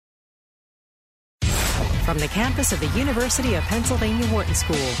From the campus of the University of Pennsylvania Wharton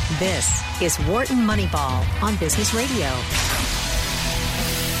School, this is Wharton Moneyball on Business Radio.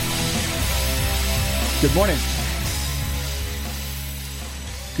 Good morning.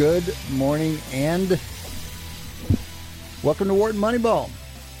 Good morning and welcome to Wharton Moneyball.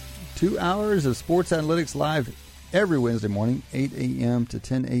 2 hours of sports analytics live every Wednesday morning, 8 a.m. to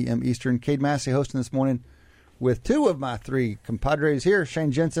 10 a.m. Eastern. Cade Massey hosting this morning with two of my three compadres here.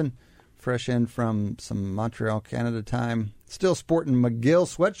 Shane Jensen, fresh in from some Montreal, Canada time, still sporting McGill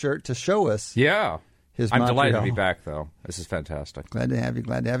sweatshirt to show us. Yeah. His I'm Montreal. delighted to be back, though. This is fantastic. Glad to have you.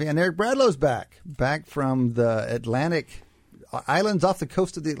 And Eric Bradlow's back from the Atlantic islands off the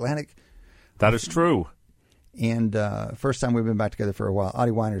coast of the Atlantic. That is true. And first time we've been back together for a while.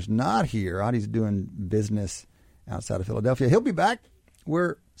 Audie Weiner's not here. Audie's doing business outside of Philadelphia. He'll be back.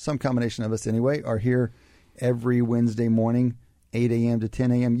 We're, some combination of us anyway, are here every Wednesday morning, 8 a.m. to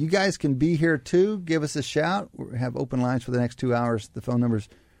 10 a.m. You guys can be here too. Give us a shout. We have open lines for the next 2 hours. The phone number is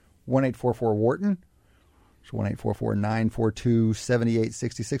 1-844-WHARTON. It's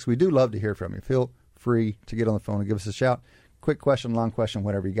 1-844-942-7866. We do love to hear from you. Feel free to get on the phone and give us a shout. Quick question, long question,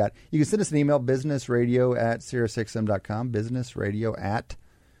 whatever you got. You can send us an email, businessradio@SiriusXM.com,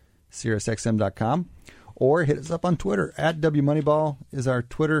 businessradio@SiriusXM.com, or hit us up on Twitter. @WMoneyball is our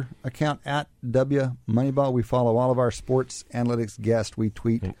Twitter account, @WMoneyball. We follow all of our sports analytics guests. We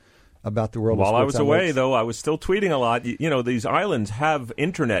tweet about the world of sports. While I was away, analytics. though, I was still tweeting a lot. You know, these islands have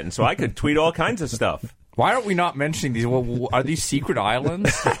internet, and so I could tweet all kinds of stuff. Why aren't we not mentioning these? Well, are these secret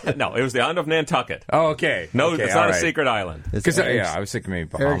islands? No, it was the island of Nantucket. Oh, okay. No, okay, it's not all a right. secret island. Because I was thinking maybe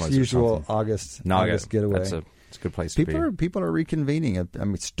Bahamas Eric's or usual something. August getaway. It's a good place to be. People are reconvening. I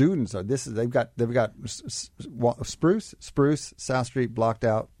mean, students are. They've got Spruce, South Street blocked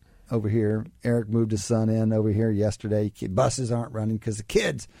out over here. Eric moved his son in over here yesterday. Buses aren't running because the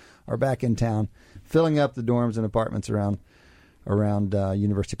kids are back in town, filling up the dorms and apartments around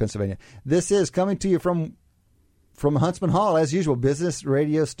University of Pennsylvania. This is coming to you from Huntsman Hall, as usual, Business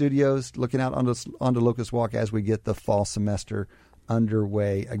Radio Studios, looking out onto Locust Walk as we get the fall semester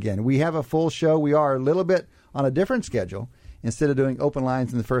underway again. We have a full show. We are a little bit on a different schedule. Instead of doing open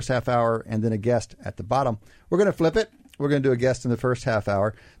lines in the first half hour and then a guest at the bottom, we're going to flip it. We're going to do a guest in the first half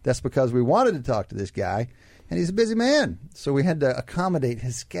hour. That's because we wanted to talk to this guy, and he's a busy man, so we had to accommodate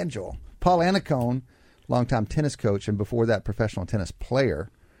his schedule. Paul Annacone, longtime tennis coach, and before that, professional tennis player,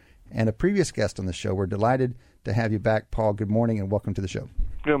 and a previous guest on the show. We're delighted to have you back, Paul. Good morning and welcome to the show.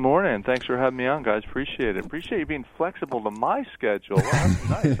 Good morning. Thanks for having me on, guys. Appreciate it. Appreciate you being flexible to my schedule. Wow, that's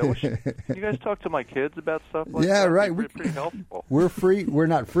nice. I wish you guys talk to my kids about stuff like that. Yeah, right. It's pretty helpful. We're free. We're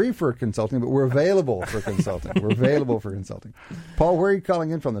not free for consulting, but we're available for consulting. Paul, where are you calling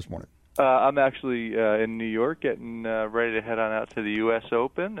in from this morning? I'm actually in New York, getting ready to head on out to the U.S.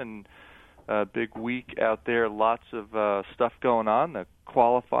 Open, and big week out there. Lots of stuff going on. The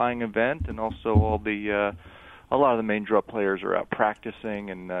qualifying event, and also all the a lot of the main draw players are out practicing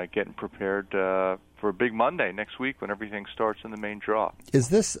and getting prepared for a big Monday next week when everything starts in the main draw. Is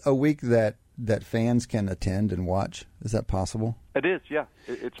this a week that fans can attend and watch? Is that possible? It is, yeah.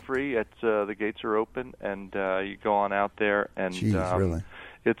 It's free. The gates are open, and you go on out there. And Jeez, really?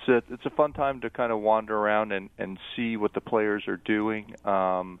 It's a fun time to kind of wander around and see what the players are doing.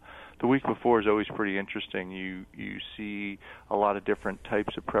 The week before is always pretty interesting. You see a lot of different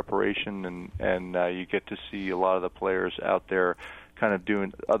types of preparation, and you get to see a lot of the players out there kind of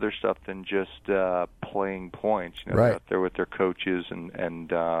doing other stuff than just playing points. You know, right. They're out there with their coaches and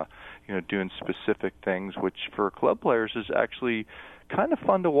doing specific things, which for club players is actually kind of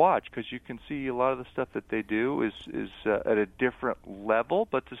fun to watch because you can see a lot of the stuff that they do is at a different level,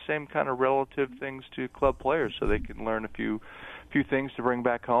 but the same kind of relative things to club players, so they can learn a few things to bring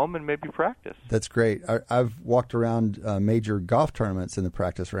back home and maybe practice. That's great. I've walked around major golf tournaments in the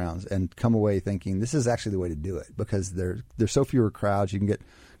practice rounds and come away thinking this is actually the way to do it because there's so fewer crowds. You can get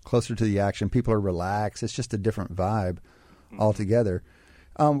closer to the action. People are relaxed. It's just a different vibe altogether.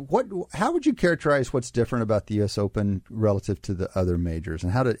 How would you characterize what's different about the U.S. Open relative to the other majors,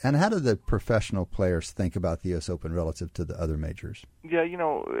 and how do the professional players think about the U.S. Open relative to the other majors? Yeah,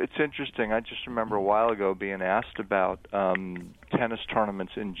 it's interesting. I just remember a while ago being asked about tennis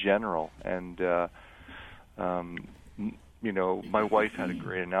tournaments in general, and my wife had a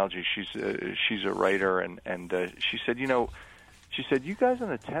great analogy. She's a writer, and she said, you guys on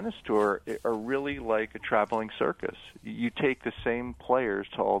the tennis tour are really like a traveling circus. You take the same players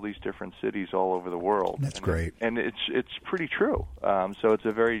to all these different cities all over the world. That's great. And it's pretty true. So it's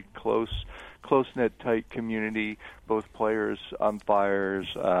a very close-knit, tight community, both players, umpires,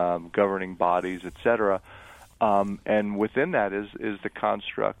 governing bodies, etc. And within that is the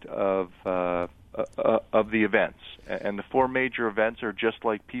construct of the events. And the four major events are just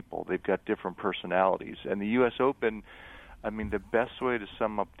like people. They've got different personalities. And the U.S. Open, I mean, the best way to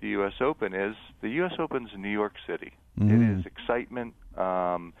sum up the U.S. Open is the U.S. Open's New York City. Mm-hmm. It is excitement.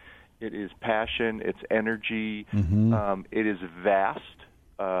 It is passion. It's energy. Mm-hmm. It is vast.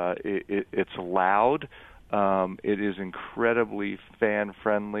 It's loud. It is incredibly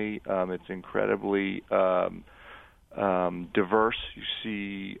fan-friendly. It's incredibly diverse. You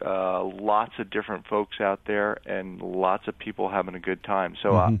see lots of different folks out there and lots of people having a good time.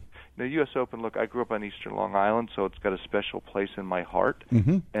 So the U.S. Open, look, I grew up on Eastern Long Island, so it's got a special place in my heart.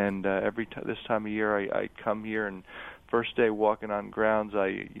 Mm-hmm. And this time of year, I come here, and first day walking on grounds,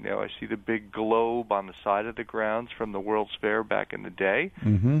 I see the big globe on the side of the grounds from the World's Fair back in the day,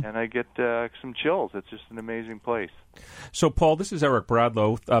 and I get some chills. It's just an amazing place. So, Paul, this is Eric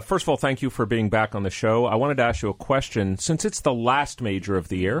Bradlow. First of all, thank you for being back on the show. I wanted to ask you a question. Since it's the last major of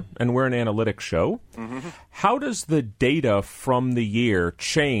the year, and we're an analytics show, how does the data from the year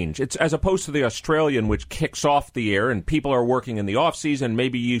change? It's as opposed to the Australian, which kicks off the year, and people are working in the off-season.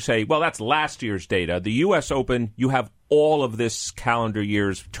 Maybe you say, well, that's last year's data. The U.S. Open, you have all of this calendar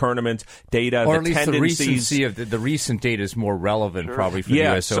year's tournament data, or the at least tendencies. the recency of the recent data is more relevant probably for the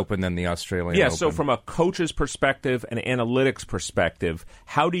U.S. Open than the Australian Open. So from a coach's perspective and analytics perspective,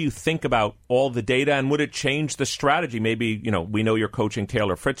 how do you think about all the data, and would it change the strategy? Maybe, we know you're coaching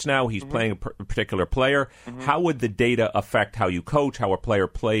Taylor Fritz now. He's playing a particular player. How would the data affect how you coach, how a player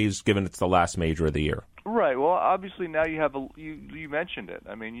plays, given it's the last major of the year? Right. Well, obviously now you have you mentioned it.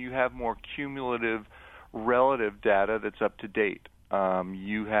 I mean, you have more cumulative relative data that's up to date.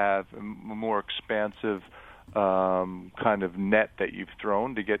 You have a more expansive kind of net that you've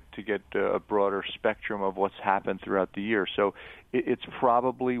thrown to get a broader spectrum of what's happened throughout the year. So it's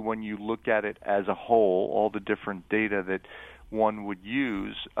probably, when you look at it as a whole, all the different data that one would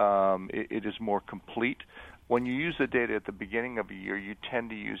use, it is more complete. When you use the data at the beginning of a year, you tend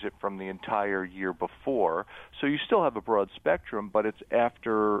to use it from the entire year before. So you still have a broad spectrum, but it's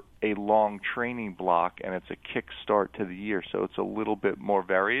after a long training block, and it's a kick start to the year. So it's a little bit more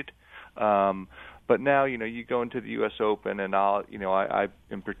varied. But now, you go into the U.S. Open, and I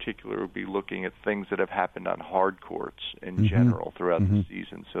in particular would be looking at things that have happened on hard courts in general throughout the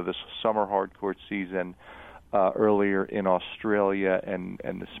season. So this summer hard court season, earlier in Australia, and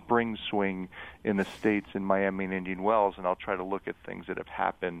the spring swing in the States in Miami and Indian Wells, and I'll try to look at things that have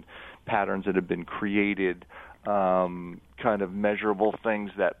happened, patterns that have been created, kind of measurable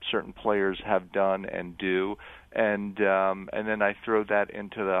things that certain players have done and do, and then I throw that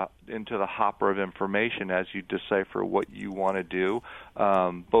into the hopper of information as you decipher what you want to do,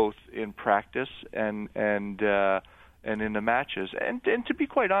 both in practice and in the matches. And to be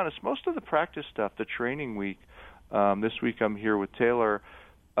quite honest, most of the practice stuff, the training week, this week I'm here with Taylor,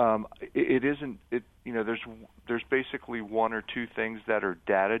 there's basically one or two things that are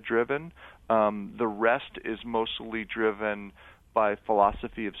data driven. The rest is mostly driven by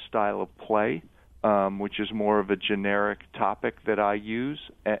philosophy of style of play, which is more of a generic topic that I use,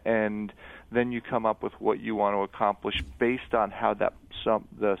 and then you come up with what you want to accomplish based on how the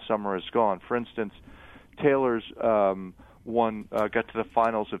summer has gone. For instance, Taylor's got to the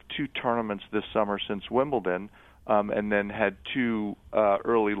finals of two tournaments this summer since Wimbledon, and then had two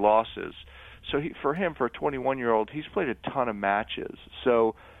early losses. So for a 21-year-old, he's played a ton of matches.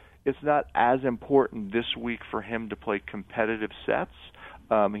 So it's not as important this week for him to play competitive sets.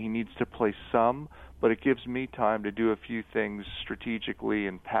 He needs to play some, but it gives me time to do a few things strategically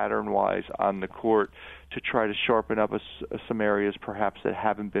and pattern-wise on the court to try to sharpen up some areas perhaps that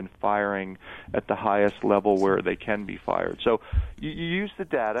haven't been firing at the highest level where they can be fired. So you use the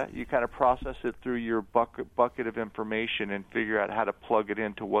data, you kind of process it through your bucket of information and figure out how to plug it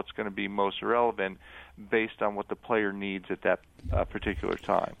into what's going to be most relevant based on what the player needs at that particular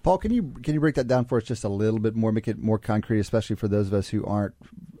time. Paul, can you break that down for us just a little bit more, make it more concrete, especially for those of us who aren't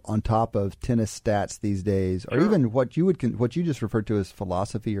on top of tennis stats these days, or even what you just referred to as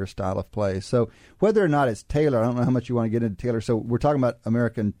philosophy or style of play. So whether or not it's Taylor, I don't know how much you want to get into Taylor. So we're talking about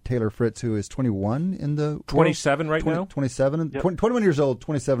American Taylor Fritz, who is 21 in the 27 right now. 27, Yep. 21 years old,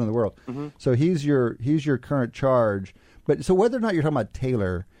 27 in the world. So he's your current charge. But so whether or not you're talking about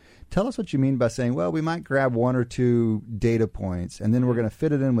Taylor, tell us what you mean by saying, well, we might grab one or two data points, and then we're going to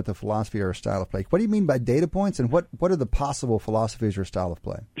fit it in with a philosophy or a style of play. What do you mean by data points, and what are the possible philosophies or style of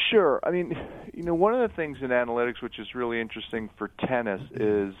play? Sure. I mean, one of the things in analytics which is really interesting for tennis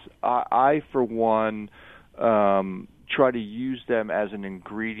is I for one, try to use them as an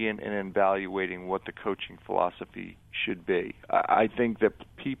ingredient in evaluating what the coaching philosophy should be. I think that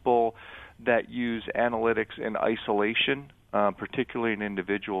people that use analytics in isolation, particularly in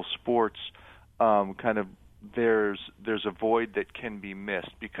individual sports, kind of there's a void that can be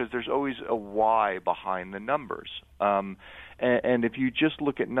missed because there's always a why behind the numbers. And if you just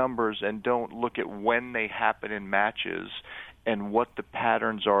look at numbers and don't look at when they happen in matches and what the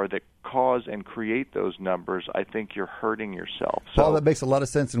patterns are that cause and create those numbers, I think you're hurting yourself. So, Paul, that makes a lot of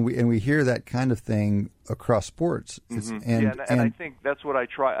sense, and we hear that kind of thing across sports. And I think that's what I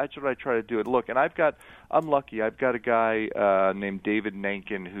try. That's what I try to do. It look, and I'm lucky. I've got a guy named David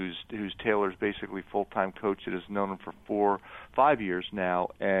Nankin who's Taylor's basically full-time coach that has known him for 5 years now,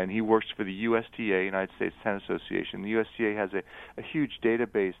 and he works for the USTA, United States Tennis Association. The USTA has a huge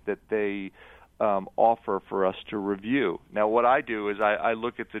database that they offer for us to review. Now, what I do is I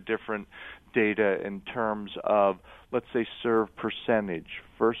look at the different data in terms of, let's say, serve percentage,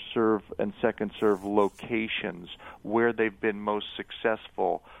 first serve and second serve locations, where they've been most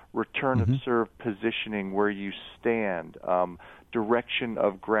successful, return of serve positioning, where you stand, direction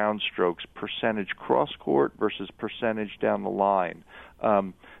of ground strokes, percentage cross-court versus percentage down the line.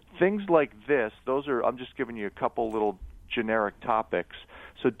 Things like this, I'm just giving you a couple little generic topics.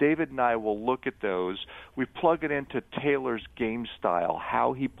 So David and I will look at those. We plug it into Taylor's game style,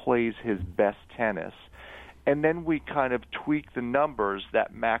 how he plays his best tennis, and then we kind of tweak the numbers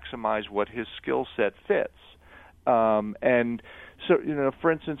that maximize what his skill set fits. And so,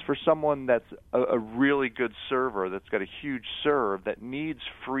 for instance, for someone that's a really good server, that's got a huge serve, that needs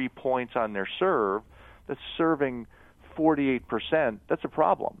free points on their serve, that's serving 48%, that's a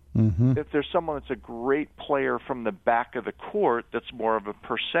problem. If there's someone that's a great player from the back of the court that's more of a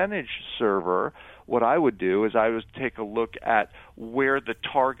percentage server, what I would do is I would take a look at where the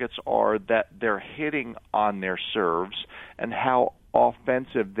targets are that they're hitting on their serves and how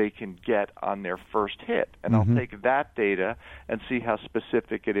offensive they can get on their first hit. And I'll take that data and see how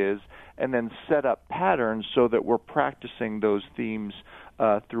specific it is and then set up patterns so that we're practicing those themes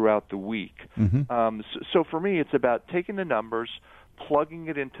throughout the week. So for me, it's about taking the numbers, plugging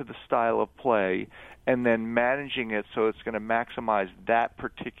it into the style of play, and then managing it so it's going to maximize that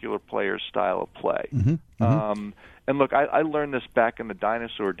particular player's style of play. And look, I learned this back in the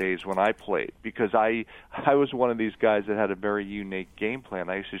dinosaur days when I played, because I was one of these guys that had a very unique game plan.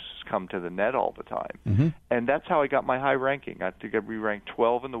 I used to just come to the net all the time. And that's how I got my high ranking. I think we ranked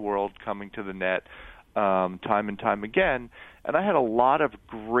 12 in the world coming to the net time and time again. And I had a lot of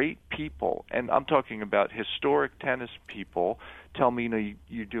great people, and I'm talking about historic tennis people, tell me,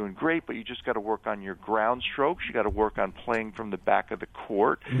 you're doing great, but you just got to work on your ground strokes. You got to work on playing from the back of the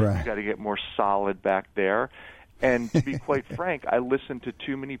court. Right. You got to get more solid back there. And to be quite frank, I listened to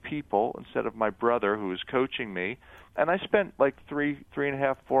too many people instead of my brother who was coaching me. And I spent like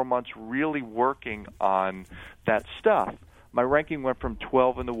 3.5, 4 months really working on that stuff. My ranking went from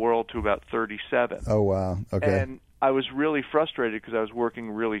 12 in the world to about 37. Oh, wow. Okay. And I was really frustrated because I was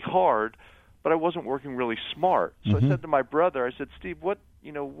working really hard, but I wasn't working really smart. So I said to my brother, I said, Steve, what's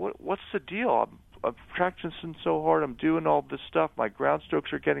the deal? I'm practicing so hard. I'm doing all this stuff. My ground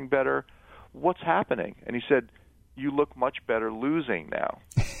strokes are getting better. What's happening? And he said, you look much better losing now.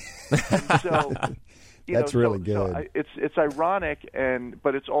 And so, that's really good. So it's ironic,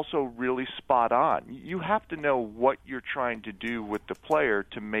 but it's also really spot on. You have to know what you're trying to do with the player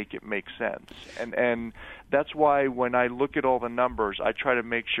to make it make sense. And that's why when I look at all the numbers, I try to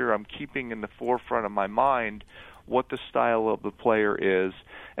make sure I'm keeping in the forefront of my mind what the style of the player is.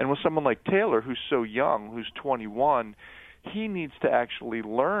 And with someone like Taylor, who's so young, who's 21, he needs to actually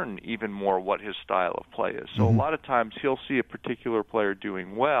learn even more what his style of play is. So a lot of times he'll see a particular player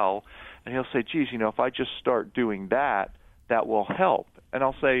doing well, and he'll say, geez, if I just start doing that, that will help. And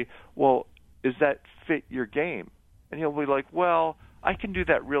I'll say, well, does that fit your game? And he'll be like, well, I can do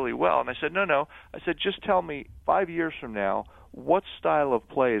that really well. And I said, no. I said, just tell me 5 years from now, what style of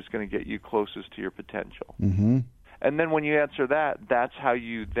play is going to get you closest to your potential? And then when you answer that, that's how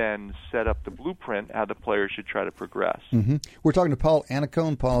you then set up the blueprint, how the player should try to progress. We're talking to Paul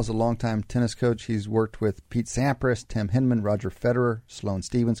Annacone. Paul is a longtime tennis coach. He's worked with Pete Sampras, Tim Henman, Roger Federer, Sloane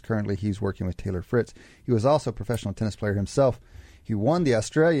Stephens. Currently, he's working with Taylor Fritz. He was also a professional tennis player himself. He won the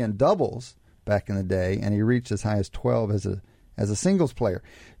Australian doubles back in the day, and he reached as high as 12 as a singles player.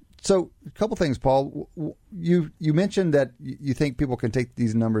 So a couple things, Paul. You mentioned that you think people can take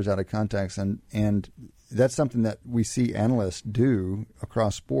these numbers out of context, and that's something that we see analysts do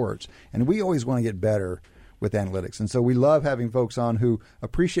across sports. And we always want to get better with analytics. And so we love having folks on who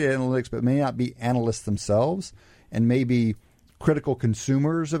appreciate analytics but may not be analysts themselves and maybe critical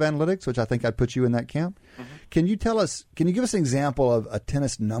consumers of analytics, which I think I'd put you in that camp. Mm-hmm. Can you give us an example of a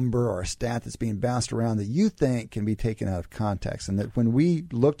tennis number or a stat that's being bounced around that you think can be taken out of context, and that when we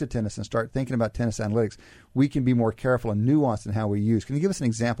look to tennis and start thinking about tennis analytics, we can be more careful and nuanced in how we use? Can you give us an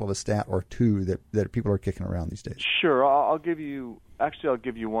example of a stat or two that people are kicking around these days? Sure. I'll give you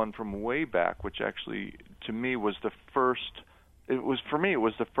one from way back, which actually to me was the first. It was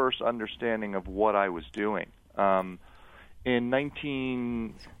the first understanding of what I was doing. In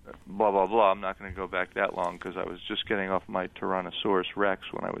 19 blah blah blah, I'm not going to go back that long because I was just getting off my Tyrannosaurus Rex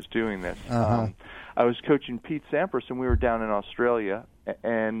when I was doing this. I was coaching Pete Sampras, and we were down in Australia,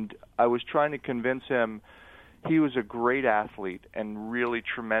 and I was trying to convince him he was a great athlete and really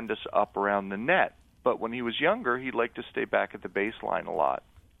tremendous up around the net. But when he was younger, he liked to stay back at the baseline a lot.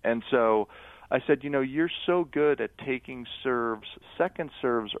 And so I said, you're so good at taking second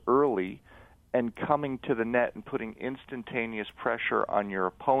serves early and coming to the net and putting instantaneous pressure on your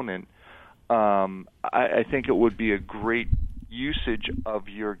opponent. I think it would be a great usage of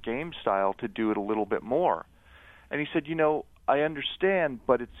your game style to do it a little bit more. And he said, I understand,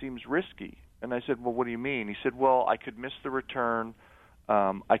 but it seems risky. And I said, well, what do you mean? He said, well, I could miss the return.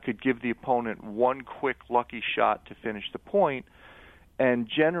 I could give the opponent one quick lucky shot to finish the point. And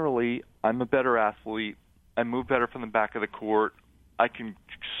generally, I'm a better athlete. I move better from the back of the court. I can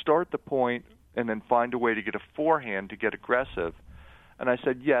start the point and then find a way to get a forehand to get aggressive. And I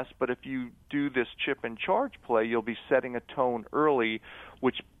said, yes, but if you do this chip and charge play, you'll be setting a tone early,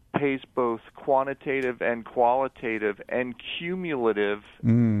 which pays both quantitative and qualitative and cumulative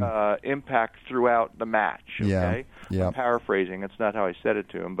impact throughout the match. Okay? Yeah. I'm paraphrasing. It's not how I said it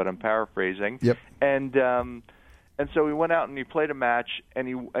to him, but I'm paraphrasing. Yep. And so we went out and he played a match, and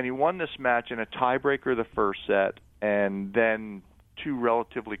he won this match in a tiebreaker the first set, and then two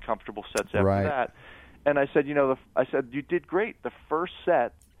relatively comfortable sets after that. And I said, you did great. The first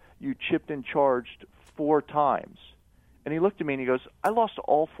set, you chipped and charged 4 times. And he looked at me and he goes, I lost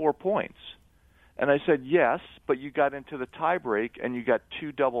all 4 points. And I said, yes, but you got into the tiebreak and you got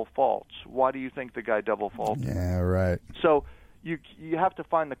 2 double faults. Why do you think the guy double faulted? Yeah, right. So you have to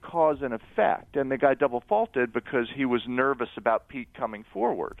find the cause and effect. And the guy double faulted because he was nervous about Pete coming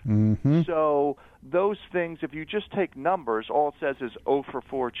forward. Mm-hmm. So those things, if you just take numbers, all it says is 0 for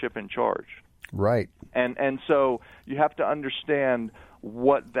 4 chip and charge. Right. And so you have to understand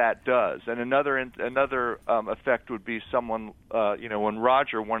what that does. And another effect would be someone, when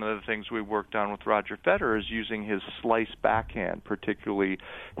Roger, one of the things we worked on with Roger Federer is using his slice backhand, particularly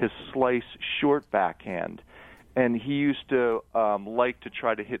his slice short backhand. And he used to like to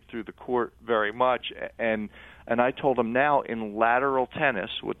try to hit through the court very much. And I told him now in lateral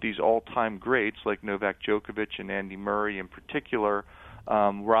tennis with these all-time greats like Novak Djokovic and Andy Murray in particular,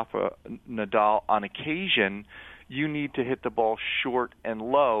 Rafa Nadal, on occasion, you need to hit the ball short and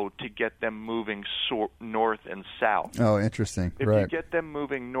low to get them moving north and south. Oh, interesting. If you get them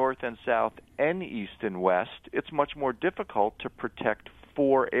moving north and south and east and west, it's much more difficult to protect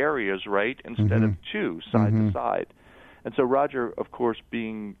 4 areas, right, instead of 2, side to side. And so Roger, of course,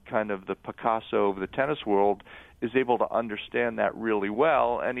 being kind of the Picasso of the tennis world, is able to understand that really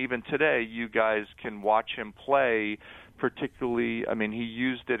well. And even today, you guys can watch him play, particularly, he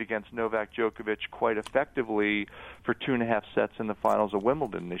used it against Novak Djokovic quite effectively for 2.5 sets in the finals of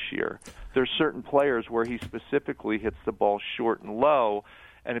Wimbledon this year. There's certain players where he specifically hits the ball short and low,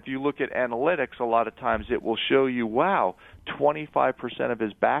 and if you look at analytics, a lot of times it will show you, 25% of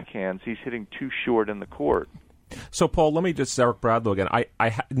his backhands he's hitting too short in the court. So, Paul, let me just, Eric Bradlow again.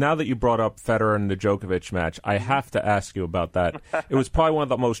 Now that you brought up Federer and the Djokovic match, I have to ask you about that. It was probably one of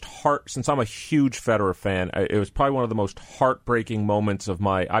the most since I'm a huge Federer fan, it was probably one of the most heartbreaking moments of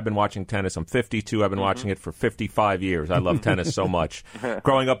I've been watching tennis. I'm 52. I've been watching it for 55 years. I love tennis so much.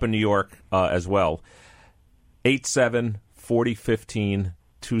 Growing up in New York as well. 8-7, 40-15,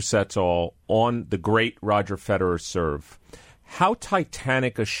 2 sets all on the great Roger Federer's serve. How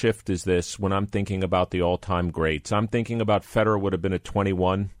titanic a shift is this when I'm thinking about the all-time greats? I'm thinking about Federer would have been at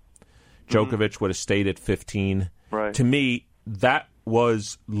 21. Djokovic would have stayed at 15. Right. To me, that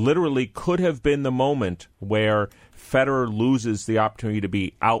was literally could have been the moment where Federer loses the opportunity to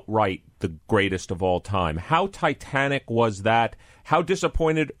be outright the greatest of all time. How titanic was that? How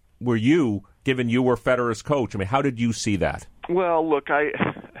disappointed were you, given you were Federer's coach? How did you see that? Well, look,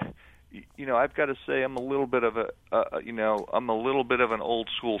 I've got to say I'm a little bit of an old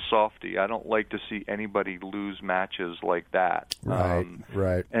school softy. I don't like to see anybody lose matches like that.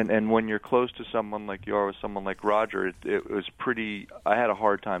 Right. And when you're close to someone like you are with someone like Roger, it was pretty. I had a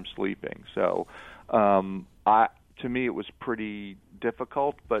hard time sleeping. So, to me, it was pretty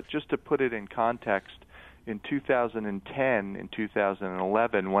difficult. But just to put it in context, in 2010 and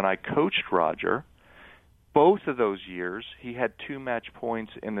 2011 when I coached Roger. Both of those years, he had 2 match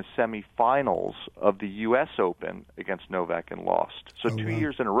points in the semifinals of the U.S. Open against Novak and lost. So 2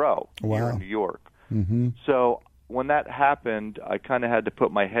 years in a row here in New York. Mm-hmm. So when that happened, I kind of had to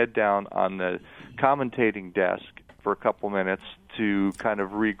put my head down on the commentating desk for a couple minutes to kind of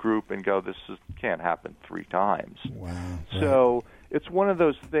regroup and go, can't happen 3 times. Wow. So it's one of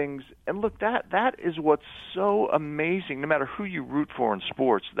those things, and look, that is what's so amazing, no matter who you root for in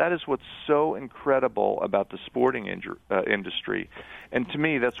sports, that is what's so incredible about the sporting industry. And to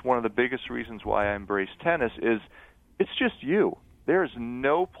me, that's one of the biggest reasons why I embrace tennis is it's just you. There's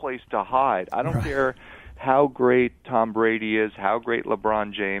no place to hide. I don't care how great Tom Brady is, how great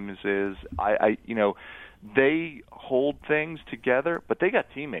LeBron James is. They hold things together, but they got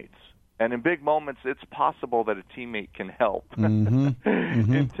teammates. And in big moments, it's possible that a teammate can help. Mm-hmm.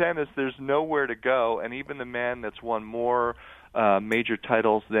 Mm-hmm. In tennis, there's nowhere to go, and even the man that's won more major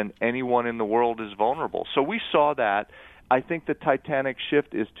titles than anyone in the world is vulnerable. So we saw that. I think the Titanic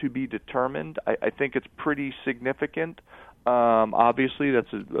shift is to be determined. I think it's pretty significant. Obviously,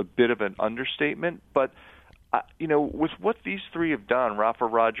 that's a bit of an understatement. But, with what these 3 have done, Rafa,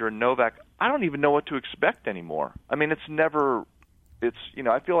 Roger, and Novak, I don't even know what to expect anymore. I mean,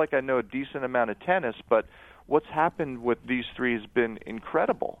 I feel like I know a decent amount of tennis, but what's happened with these 3 has been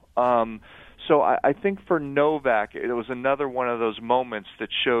incredible. So I think for Novak, it was another one of those moments that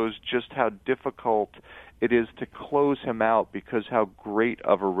shows just how difficult it is to close him out because how great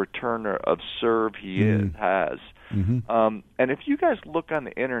of a returner of serve he has. Mm-hmm. And if you guys look on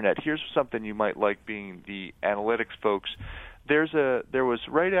the internet, here's something you might like being the analytics folks. There was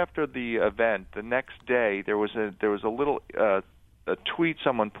right after the event, the next day, there was a little a tweet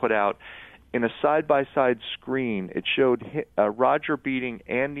someone put out in a side-by-side screen. It showed Roger beating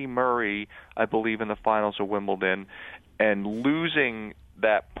Andy Murray, I believe, in the finals of Wimbledon, and losing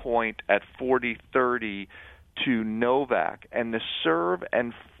that point at 40-30 to Novak. And the serve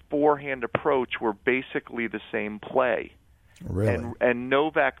and forehand approach were basically the same play. Really? And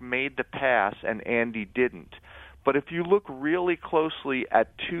Novak made the pass, and Andy didn't. But if you look really closely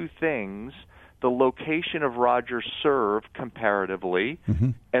at 2 things, the location of Roger's serve comparatively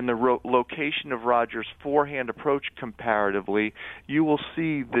and the location of Roger's forehand approach comparatively, you will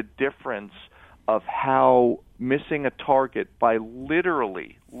see the difference of how missing a target by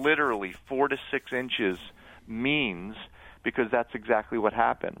literally 4 to 6 inches means, because that's exactly what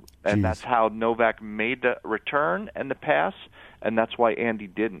happened. And that's how Novak made the return and the pass, and that's why Andy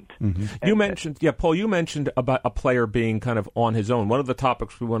didn't. Mm-hmm. You mentioned, Paul, you mentioned about a player being kind of on his own. One of the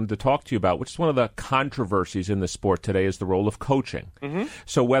topics we wanted to talk to you about, which is one of the controversies in the sport today, is the role of coaching. Mm-hmm.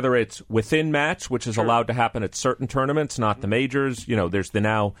 So whether it's within match, which is allowed to happen at certain tournaments, not the majors, there's the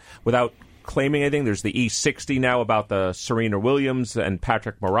now, without claiming anything, there's the E60 now about the Serena Williams and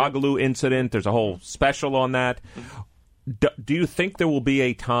Patrick Maraglu incident. There's a whole special on that. Do you think there will be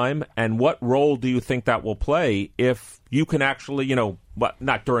a time, and what role do you think that will play if you can actually,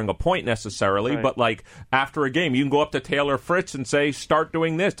 not during a point necessarily, but like after a game, you can go up to Taylor Fritz and say, start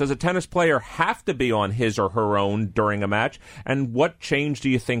doing this. Does a tennis player have to be on his or her own during a match? And what change do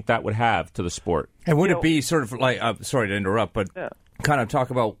you think that would have to the sport? And would it be sort of like, sorry to interrupt, but kind of talk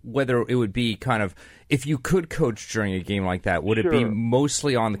about whether it would be kind of, if you could coach during a game like that, would it be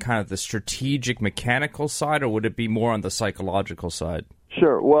mostly on the kind of the strategic mechanical side, or would it be more on the psychological side?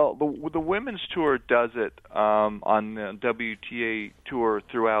 Sure. Well, the women's tour does it on the WTA tour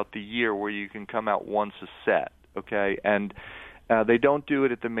throughout the year, where you can come out once a set, okay? And they don't do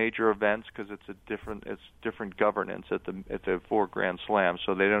it at the major events because it's different governance at the 4 Grand Slams,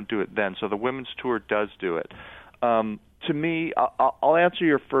 so they don't do it then. So the women's tour does do it. To me, I'll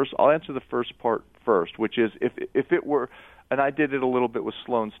answer the first part first, which is if it were, and I did it a little bit with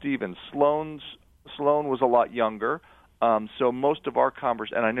Sloane Stephens. Sloane was a lot younger, so most of our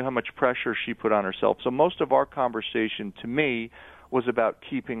conversation, and I knew how much pressure she put on herself. So most of our conversation, to me, was about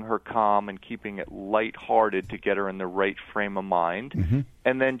keeping her calm and keeping it lighthearted to get her in the right frame of mind,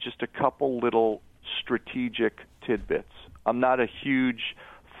 and then just a couple little strategic tidbits. I'm not a huge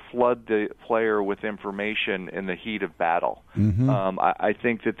flood the player with information in the heat of battle. I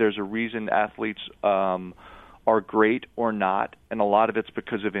think that there's a reason athletes are great or not, and a lot of it's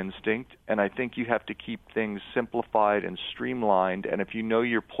because of instinct. And I think you have to keep things simplified and streamlined. And if you know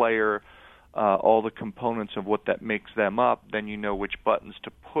your player, all the components of what that makes them up, then you know which buttons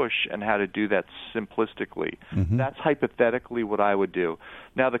to push and how to do that simplistically. That's hypothetically what I would do.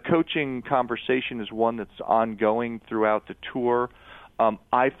 Now, the coaching conversation is one that's ongoing throughout the tour.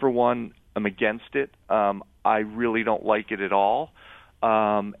 I, for one, am against it. I really don't like it at all.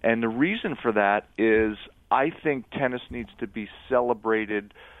 And the reason for that is I think tennis needs to be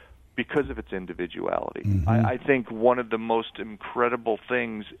celebrated because of its individuality. Mm-hmm. I think one of the most incredible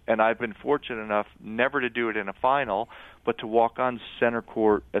things, and I've been fortunate enough never to do it in a final, but to walk on center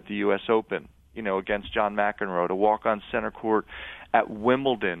court at the U.S. Open, against John McEnroe, to walk on center court at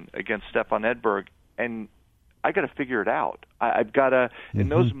Wimbledon against Stefan Edberg, and I got to figure it out. I've got to, in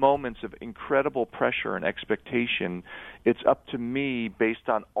those moments of incredible pressure and expectation, it's up to me, based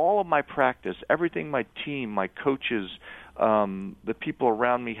on all of my practice, everything my team, my coaches, the people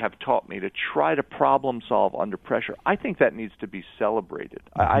around me have taught me, to try to problem solve under pressure. I think that needs to be celebrated.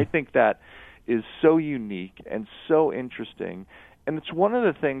 I think that is so unique and so interesting. And it's one of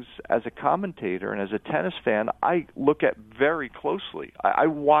the things, as a commentator and as a tennis fan, I look at very closely. I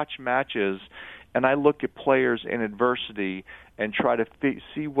watch matches, and I look at players in adversity and try to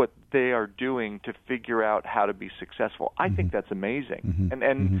see what they are doing to figure out how to be successful. I think that's amazing,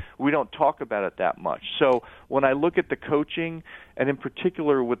 and we don't talk about it that much. So when I look at the coaching, and in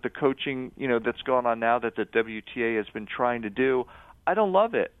particular with the coaching, that's going on now that the WTA has been trying to do, I don't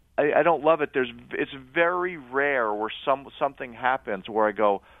love it. I don't love it. It's very rare where something happens where I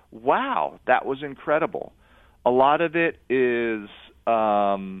go, wow, that was incredible. A lot of it is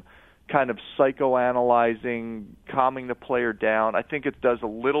kind of psychoanalyzing, calming the player down. I think it does a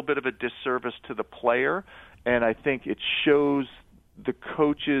little bit of a disservice to the player, and I think it shows the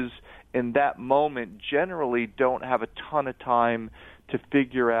coaches in that moment generally don't have a ton of time to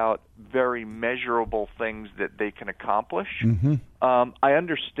figure out very measurable things that they can accomplish. I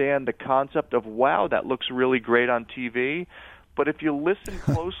understand the concept of, wow, that looks really great on TV, but if you listen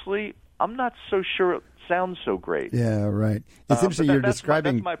closely, I'm not so sure it sounds so great. Yeah, right. It's interesting. You're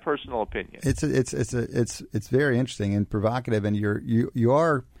describing. That's my personal opinion. It's very interesting and provocative, and you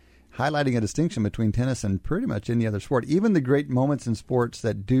are highlighting a distinction between tennis and pretty much any other sport. Even the great moments in sports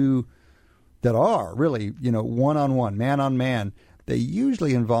that are really one-on-one, man-on-man, they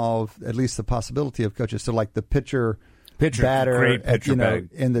usually involve at least the possibility of coaches. So like the pitcher batter, great pitcher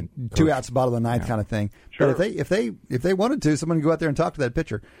in the two outs, bottom of the ninth kind of thing. Sure. But if they wanted to, someone could go out there and talk to that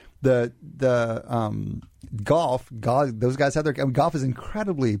pitcher. The golf, those guys have golf is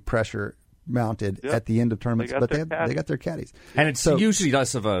incredibly pressure mounted at the end of tournaments, but they got their caddies, and it's usually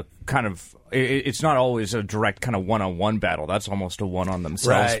less of a kind of. It's not always a direct kind of one-on-one battle. That's almost a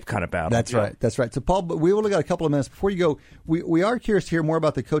one-on-themselves kind of battle. That's right. That's right. So, Paul, we only got a couple of minutes before you go. We are curious to hear more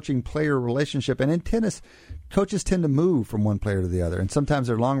about the coaching-player relationship, and in tennis, coaches tend to move from one player to the other, and sometimes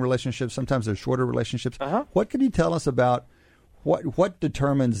they're long relationships, sometimes they're shorter relationships. What can you tell us about what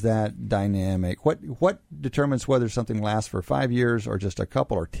determines that dynamic? What determines whether something lasts for 5 years or just a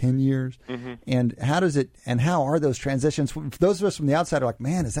couple or 10 years? And how does it? And how are those transitions? For those of us from the outside are like,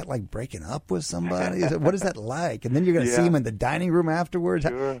 man, is that like breaking up with somebody? What is that like? And then you're going to see them in the dining room afterwards.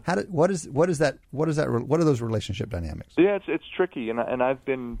 Sure. What are those relationship dynamics? Yeah, it's tricky, and I've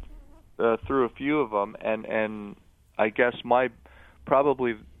been through a few of them, and I guess my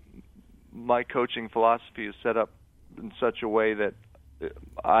coaching philosophy is set up in such a way that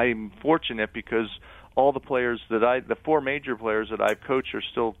I'm fortunate because all the players the four major players that I've coached are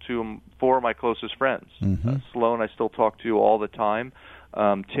still four of my closest friends. Sloane I still talk to all the time.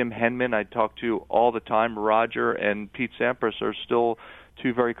 Tim Henman I talk to all the time. Roger and Pete Sampras are still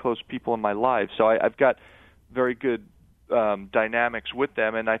two very close people in my life. So I've got very good dynamics with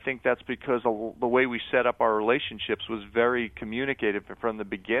them, and I think that's because the way we set up our relationships was very communicative from the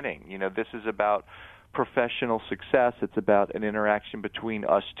beginning. This is about professional success. It's about an interaction between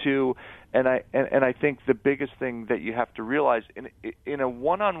us two, and I think the biggest thing that you have to realize in a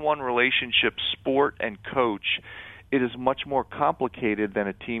one-on-one relationship, sport and coach, it is much more complicated than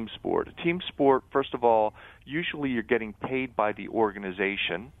a team sport. A team sport, first of all, usually you're getting paid by the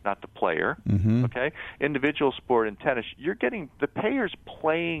organization, not the player. Okay, individual sport in tennis, you're getting the payers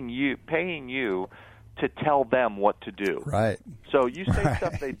paying you to tell them what to do. Right. So you say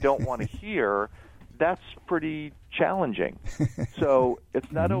stuff they don't want to hear. That's pretty challenging. So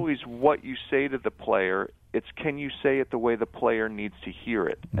it's not always what you say to the player, it's can you say it the way the player needs to hear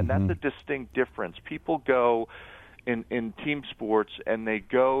it. And that's a distinct difference. People go in team sports and they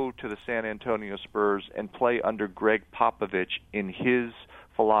go to the San Antonio Spurs and play under Greg Popovich in his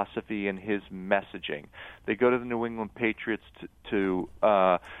philosophy and his messaging. They go to the New England Patriots to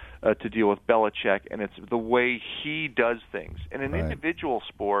deal with Belichick, and it's the way he does things. In an individual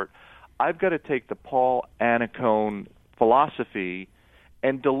sport, I've got to take the Paul Annacone philosophy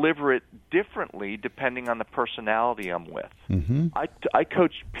and deliver it differently depending on the personality I'm with. I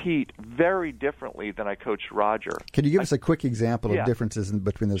coached Pete very differently than I coached Roger. Can you give us a quick example of differences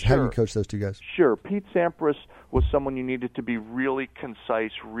between those? Sure. How do you coach those two guys? Sure. Pete Sampras was someone you needed to be really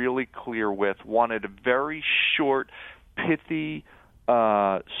concise, really clear with, wanted a very short, pithy,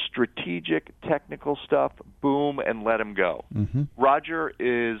 strategic, technical stuff, boom, and let him go. Mm-hmm. Roger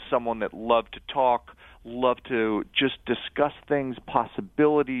is someone that loved to talk, loved to just discuss things,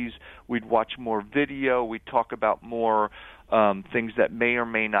 possibilities. We'd watch more video. We'd talk about more things that may or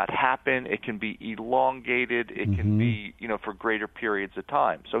may not happen. It can be elongated. It can be, for greater periods of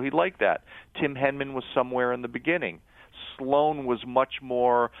time. So he liked that. Tim Henman was somewhere in the beginning. Sloan was much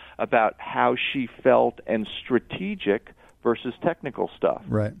more about how she felt and strategic versus technical stuff.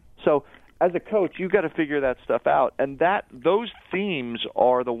 Right. So as a coach, you've got to figure that stuff out, and those themes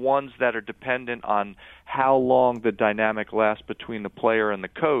are the ones that are dependent on how long the dynamic lasts between the player and the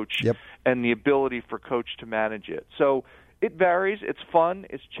coach, and the ability for coach to manage it. So it varies. It's fun.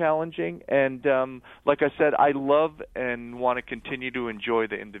 It's challenging. And like I said, I love and want to continue to enjoy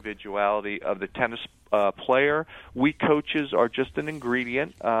the individuality of the tennis player. We coaches are just an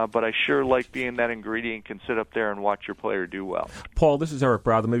ingredient, but I sure like being that ingredient, can sit up there and watch your player do well. Paul, this is Eric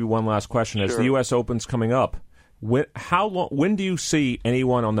Browder. Maybe one last question. As the U.S. Open's coming up, when do you see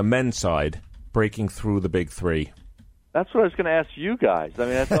anyone on the men's side breaking through the big three? That's what I was going to ask you guys. I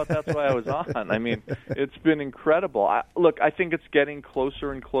mean, I thought that's why I was on. I mean, it's been incredible. I think it's getting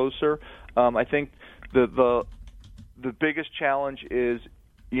closer and closer. I think the biggest challenge is,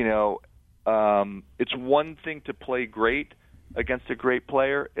 it's one thing to play great against a great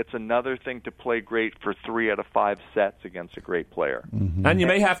player. It's another thing to play great for 3 out of 5 sets against a great player. Mm-hmm. And you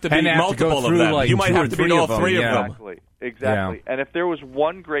may have to beat multiple of them. You might have to beat all 3 of them. Exactly. Yeah. And if there was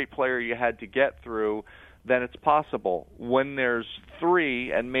one great player you had to get through, then it's possible. When there's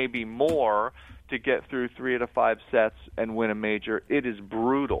 3 and maybe more to get through 3 out of 5 sets and win a major, it is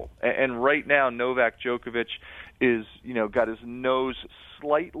brutal. And right now, Novak Djokovic is, got his nose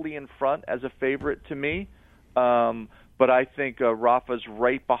slightly in front as a favorite to me. But I think Rafa's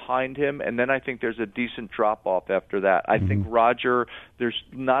right behind him, and then I think there's a decent drop-off after that. I think Roger, there's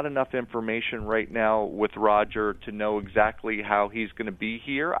not enough information right now with Roger to know exactly how he's going to be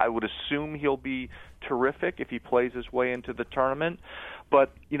here. I would assume he'll be terrific if he plays his way into the tournament.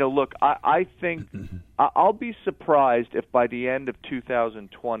 But, look, I think I'll be surprised if by the end of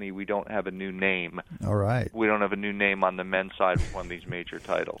 2020 we don't have a new name. All right. We don't have a new name on the men's side of one of these major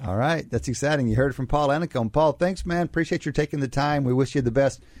titles. All right. That's exciting. You heard it from Paul Annacone. Paul, thanks, man. Appreciate you taking the time. We wish you the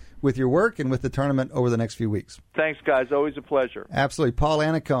best with your work and with the tournament over the next few weeks. Thanks, guys. Always a pleasure. Absolutely. Paul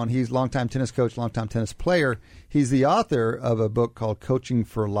Annacone, he's a longtime tennis coach, longtime tennis player. He's the author of a book called Coaching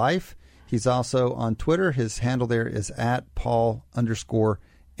for Life. He's also on Twitter. His handle there is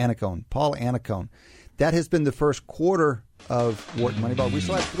 @Paul_Annacone. Paul Annacone. That has been the first quarter of Wharton Moneyball. We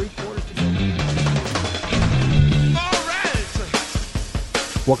still have 3 quarters to go. All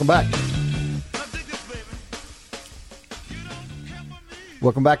right. Welcome back.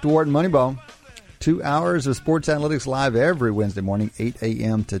 Welcome back to Wharton Moneyball. 2 hours of sports analytics live every Wednesday morning, 8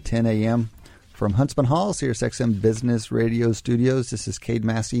 a.m. to 10 a.m. from Huntsman Hall, SiriusXM Business Radio Studios. This is Cade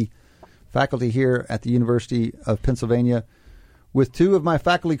Massey, faculty here at the University of Pennsylvania, with 2 of my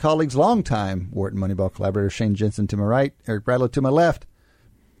faculty colleagues, longtime Wharton Moneyball collaborators, Shane Jensen to my right, Eric Bradlow to my left.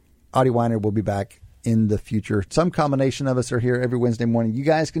 Audie Weiner will be back in the future. Some combination of us are here every Wednesday morning. You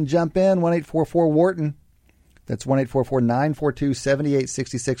guys can jump in, 1-844-WHARTON. That's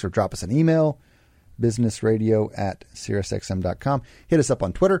 1-844-942-7866, or drop us an email, businessradio@SiriusXM.com. Hit us up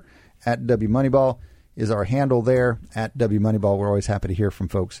on Twitter, @WMoneyball is our handle there, @WMoneyball. We're always happy to hear from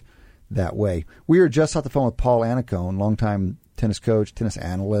folks that way. We are just off the phone with Paul Annacone, longtime tennis coach, tennis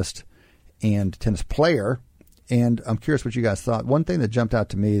analyst, and tennis player. And I'm curious what you guys thought. One thing that jumped out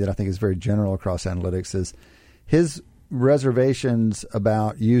to me that I think is very general across analytics is his reservations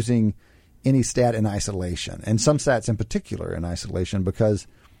about using any stat in isolation, and some stats in particular in isolation, because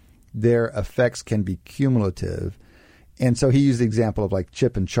their effects can be cumulative. And so he used the example of like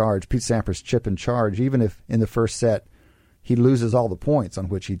chip and charge, Pete Sampras chip and charge. Even if in the first set he loses all the points on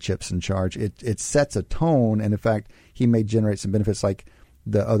which he chips and charge, it sets a tone, and in fact he may generate some benefits, like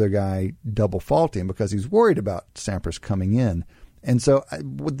the other guy double faulting because he's worried about Sampras coming in. And so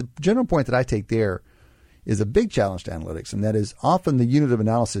the general point that I take there is a big challenge to analytics, and that is often the unit of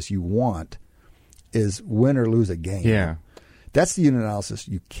analysis you want is win or lose a game. Yeah. That's the unit of analysis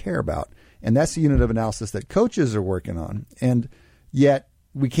you care about, and that's the unit of analysis that coaches are working on. And yet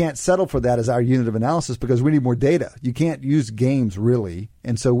we can't settle for that as our unit of analysis because we need more data. You can't use games, really.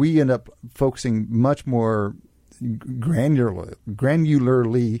 And so we end up focusing much more granularly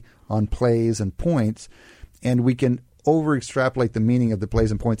on plays and points, and we can over extrapolate the meaning of the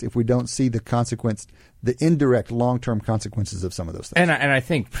plays and points if we don't see the indirect long-term consequences of some of those things. And I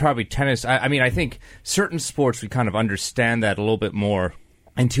think probably tennis, I think certain sports we kind of understand that a little bit more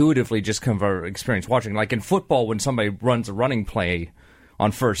intuitively, just kind of our experience watching. Like in football, when somebody runs a running play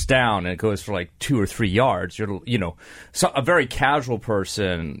on first down and it goes for like 2 or 3 yards, so a very casual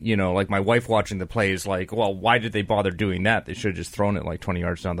person, like my wife watching the play is like, well, why did they bother doing that? They should have just thrown it like 20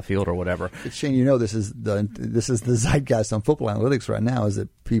 yards down the field or whatever. But Shane, this is the zeitgeist on football analytics right now, is that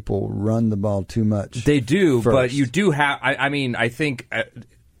people run the ball too much. They do, first. But you do have, I think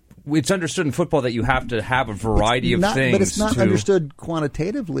it's understood in football that you have to have a variety of things. But it's not understood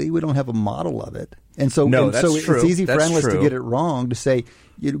quantitatively. We don't have a model of it. And so, that's true. It's easy for That's analysts true. to get it wrong, to say,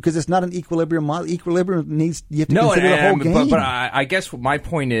 because it's not an equilibrium model. Equilibrium you have to consider the whole game. But I guess my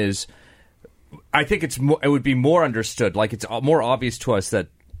point is, I think it would be more understood, like it's more obvious to us that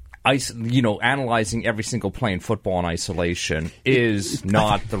analyzing every single play in football in isolation is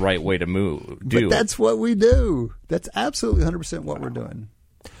not the right way to do. But that's what we do. That's absolutely 100% what we're doing.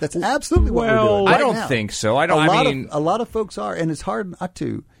 That's absolutely what we're doing. I don't think so. A lot of folks are, and it's hard not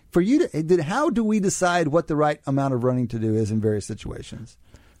to. For you to, how do we decide what the right amount of running to do is in various situations?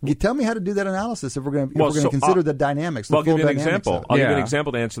 You tell me how to do that analysis if we're going to consider the dynamics. I'll give you an example. I'll give you an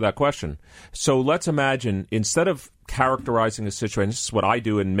example to answer that question. So let's imagine, instead of characterizing a situation, this is what I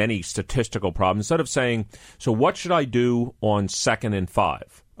do in many statistical problems, instead of saying, so what should I do on 2nd and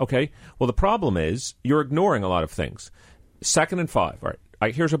 5? Okay, well, the problem is you're ignoring a lot of things. 2nd and 5, all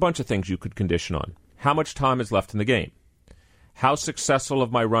right. Here's a bunch of things you could condition on. How much time is left in the game? How successful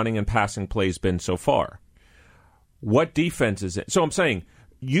have my running and passing plays been so far? What defense is it? So I'm saying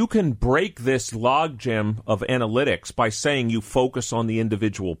you can break this logjam of analytics by saying you focus on the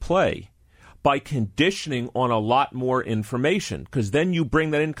individual play, by conditioning on a lot more information, because then you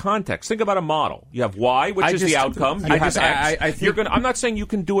bring that in context. Think about a model. You have Y, which is the outcome. You have X. I'm not saying you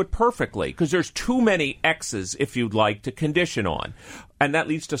can do it perfectly, because there's too many X's, if you'd like, to condition on. And that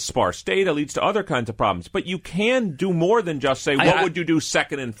leads to sparse data, leads to other kinds of problems. But you can do more than just say, what would you do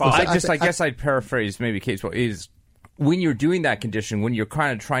 2nd and 5? I guess I'd paraphrase maybe Kate's point is, when you're doing that condition, when you're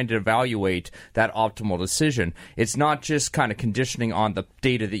kind of trying to evaluate that optimal decision, it's not just kind of conditioning on the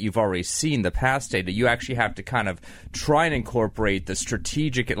data that you've already seen, the past data. You actually have to kind of try and incorporate the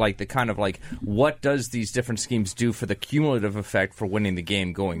strategic, like the kind of like, what does these different schemes do for the cumulative effect for winning the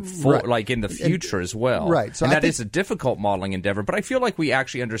game going forward, like in the future as well. Right. So that is a difficult modeling endeavor, but I feel like we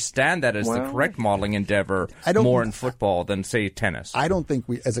actually understand that as the correct modeling endeavor more in football than, say, tennis. I don't think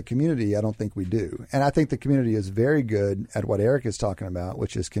we, as a community, we do. And I think the community is very good at what Eric is talking about,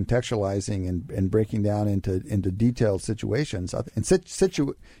 which is contextualizing and breaking down into detailed situations. And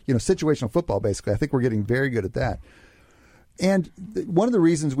situational football, basically, I think we're getting very good at that. And one of the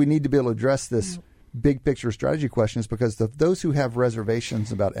reasons we need to be able to address this big picture strategy question is because those who have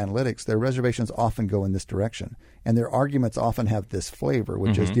reservations about analytics, their reservations often go in this direction. And their arguments often have this flavor,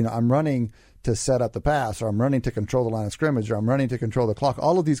 which is, I'm running to set up the pass, or I'm running to control the line of scrimmage, or I'm running to control the clock,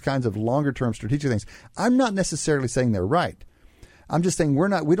 all of these kinds of longer-term strategic things. I'm not necessarily saying they're right. I'm just saying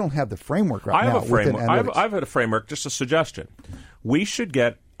we don't have the framework right now. I have a framework. I've had a framework, just a suggestion. We should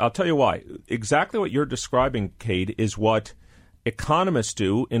get, I'll tell you why, exactly what you're describing, Cade, is what economists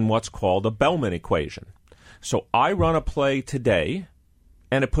do in what's called a Bellman equation. So I run a play today,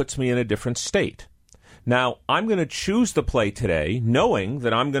 and it puts me in a different state. Now, I'm going to choose the play today knowing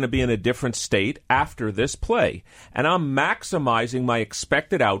that I'm going to be in a different state after this play. And I'm maximizing my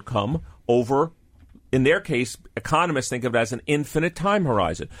expected outcome over, in their case, economists think of it as an infinite time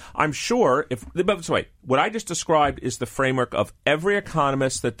horizon. I'm sure what I just described is the framework of every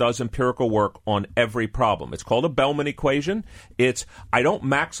economist that does empirical work on every problem. It's called a Bellman equation. I don't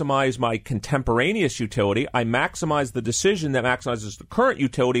maximize my contemporaneous utility. I maximize the decision that maximizes the current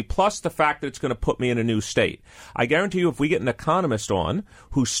utility plus the fact that it's going to put me in a new state. I guarantee you, if we get an economist on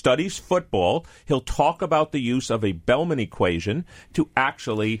who studies football, he'll talk about the use of a Bellman equation to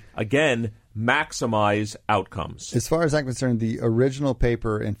actually, again, maximize outcomes. As far as I'm concerned, the original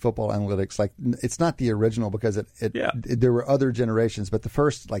paper in football analytics, it's not the original because there were other generations, but the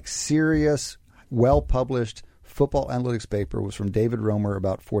first serious, well-published football analytics paper was from David Romer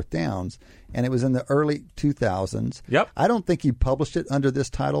about fourth downs, and it was in the early 2000s. Yep. I don't think he published it under this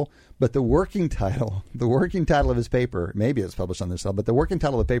title, but the working title of his paper, maybe it's published on this title, but the working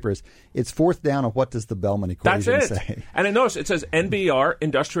title of the paper is "It's Fourth Down of What Does the Bellman Equation Say?" And notice it says NBR,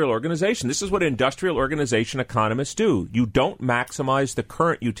 industrial organization. This is what industrial organization economists do. You don't maximize the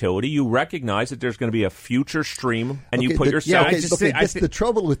current utility. You recognize that there's going to be a future stream, and you put yourself. The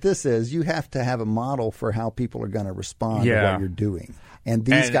trouble with this is you have to have a model for how people are going to respond to what you're doing. And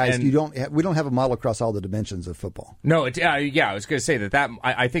these guys, we we don't have a model across all the dimensions of football. No, I was going to say that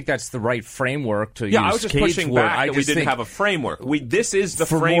I think that's the right framework to use. Yeah, I was just pushing back that we didn't have a framework. This is the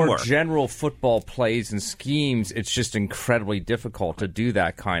framework. For more general football plays and schemes, it's just incredibly difficult to do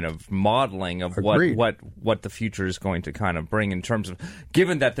that kind of modeling of what the future is going to kind of bring in terms of,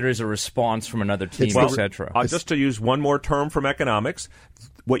 given that there is a response from another team, etc. Just to use one more term from economics,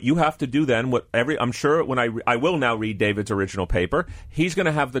 what you have to do then, I'm sure when I will now read David's original paper, he's going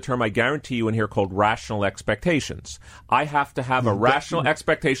to have the term, I guarantee you in here, called rational expectations. I have to have a rational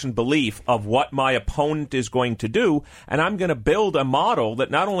expectation belief of what my opponent is going to do, and I'm going to build a model that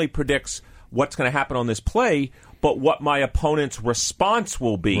not only predicts what's going to happen on this play, but what my opponent's response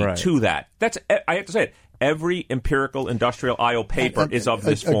will be to that. I have to say it. Every empirical industrial I/O paper is of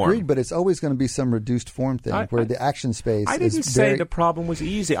this form. Agreed, but it's always going to be some reduced form thing where the action space I didn't say the problem was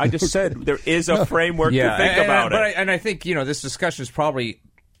easy. I just said there is a framework to think about it. And I think, this discussion is probably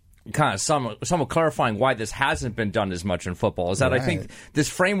kind of somewhat clarifying why this hasn't been done as much in football. Is that I think this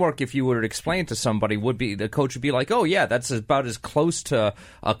framework, if you were to explain it to somebody, the coach would be like, oh, yeah, that's about as close to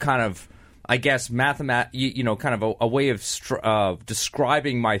a kind of, I guess, kind of a way of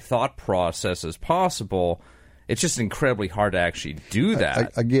describing my thought process as possible. It's just incredibly hard to actually do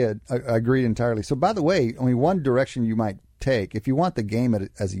that. I agree entirely. So, by the way, one direction you might take, if you want the game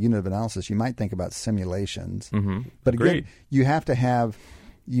as a unit of analysis, you might think about simulations. Mm-hmm. But again, you have to have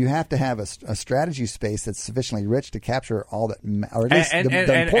a strategy space that's sufficiently rich to capture all that, or at least the important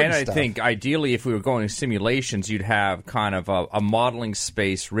stuff. And I think ideally, if we were going simulations, you'd have kind of a modeling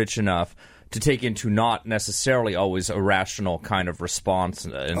space rich enough to take into not necessarily always a rational kind of response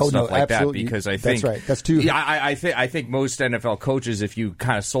and stuff like that. Because I think that's right. That's too. I think most NFL coaches, if you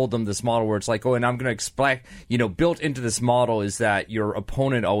kind of sold them this model where it's like, and I'm going to expect, built into this model is that your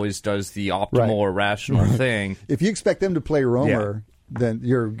opponent always does the optimal or rational thing. If you expect them to play Romer, then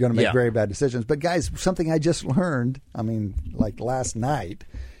you're going to make very bad decisions. But guys, something I just learned, like last night,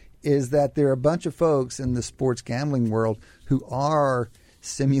 is that there are a bunch of folks in the sports gambling world who are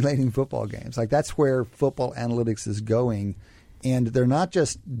simulating football games. Like, that's where football analytics is going. And they're not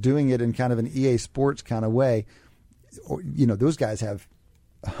just doing it in kind of an EA Sports kind of way. Those guys have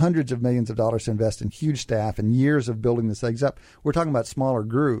hundreds of millions of dollars to invest in huge staff and years of building these things up. We're talking about smaller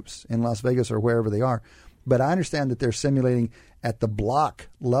groups in Las Vegas or wherever they are. But I understand that they're simulating at the block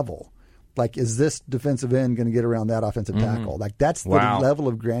level. Like, is this defensive end going to get around that offensive tackle? Like, that's the level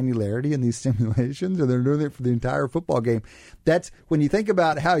of granularity in these simulations, and they're doing it for the entire football game. That's when you think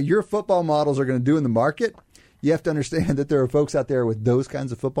about how your football models are going to do in the market, you have to understand that there are folks out there with those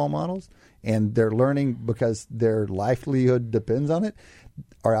kinds of football models, and they're learning because their livelihood depends on it,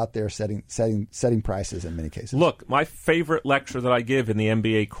 are out there setting prices in many cases. Look, my favorite lecture that I give in the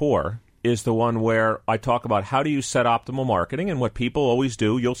MBA core is the one where I talk about how do you set optimal marketing, and what people always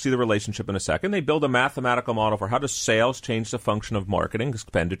do, you'll see the relationship in a second. They build a mathematical model for how does sales change the function of marketing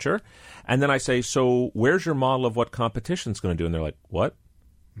expenditure. And then I say, so where's your model of what competition's going to do? And they're like, what?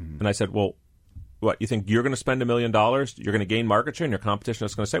 And I said, well, what, you think you're going to spend $1 million, you're going to gain market share, and your competition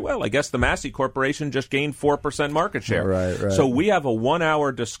is going to say, well, I guess the Massey Corporation just gained 4% market share. Right. So we have a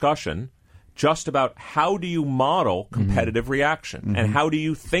 1-hour discussion just about how do you model competitive reaction and how do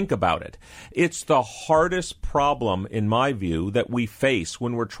you think about it. It's the hardest problem, in my view, that we face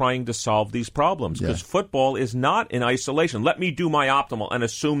when we're trying to solve these problems, because football is not in isolation. Let me do my optimal and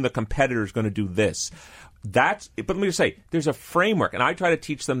assume the competitor is going to do this. But let me just say, there's a framework, and I try to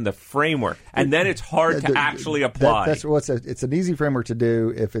teach them the framework, and then it's hard to actually apply. It's an easy framework to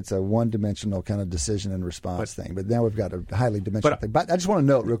do if it's a one-dimensional kind of decision and response thing. But now we've got a highly dimensional thing. But I just want to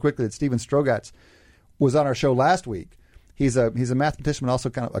note real quickly that Steven Strogatz was on our show last week. He's a mathematician, but also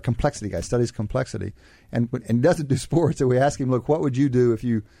kind of a complexity guy, studies complexity, and doesn't do sports. So we asked him, look, what would you do if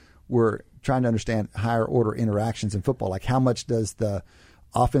you were trying to understand higher order interactions in football? Like, how much does the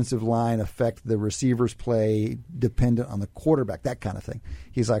offensive line affect the receiver's play dependent on the quarterback, that kind of thing.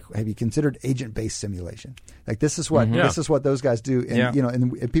 He's like, have you considered agent-based simulation? Like, this is what those guys do. And,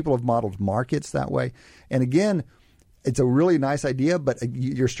 and people have modeled markets that way. And again, it's a really nice idea, but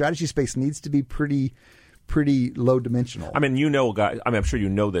your strategy space needs to be pretty low dimensional. Guys, I'm sure you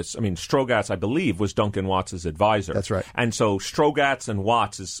know this. Strogatz, I believe, was Duncan Watts' advisor. That's right. And so Strogatz and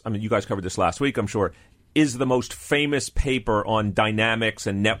Watts you guys covered this last week, I'm sure, is the most famous paper on dynamics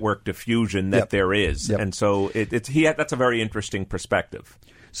and network diffusion that there is. Yep. And so that's a very interesting perspective.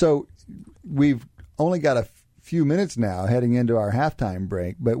 So we've only got a few minutes now heading into our halftime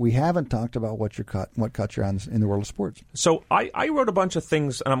break, but we haven't talked about what caught your eye in the world of sports. So I wrote a bunch of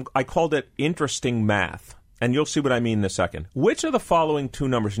things, and I called it interesting math. And you'll see what I mean in a second. Which of the following two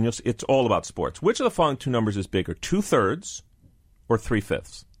numbers, and it's all about sports, which of the following two numbers is bigger, 2/3 or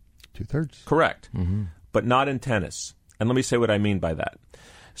 3/5? 2/3. Correct. But not in tennis. And let me say what I mean by that.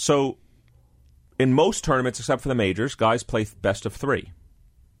 So in most tournaments, except for the majors, guys play best of 3.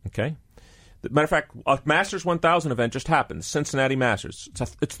 Okay? Matter of fact, a Masters 1000 event just happened, Cincinnati Masters.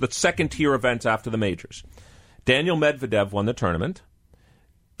 It's the second-tier events after the majors. Daniel Medvedev won the tournament,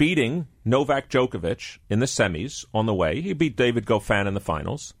 beating Novak Djokovic in the semis on the way. He beat David Goffin in the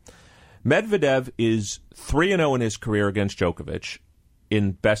finals. Medvedev is 3-0 in his career against Djokovic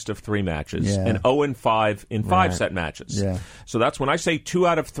in best-of-3 matches, and 0-5 in 5-set matches. Yeah. So that's when I say 2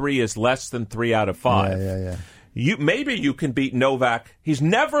 out of 3 is less than 3 out of 5. Yeah. Maybe you can beat Novak. He's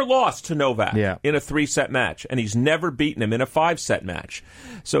never lost to Novak in a 3-set match, and he's never beaten him in a 5-set match.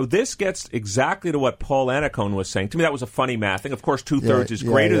 So this gets exactly to what Paul Annacone was saying. To me, that was a funny math thing. Of course, 2/3 is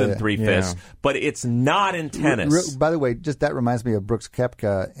greater than 3/5, but it's not in tennis. By the way, just that reminds me of Brooks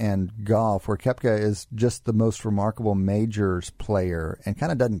Koepka and golf, where Koepka is just the most remarkable majors player and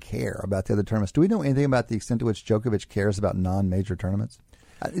kind of doesn't care about the other tournaments. Do we know anything about the extent to which Djokovic cares about non-major tournaments?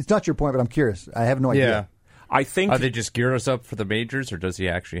 It's not your point, but I'm curious. I have no idea. Yeah. I think are they just gear us up for the majors, or does he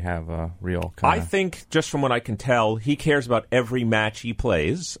actually have a real I think, just from what I can tell, he cares about every match he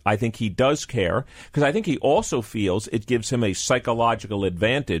plays. I think he does care, because I think he also feels it gives him a psychological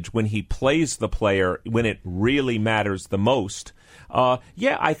advantage when he plays the player when it really matters the most.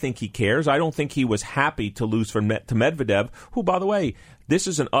 I think he cares. I don't think he was happy to lose to Medvedev, who, by the way, this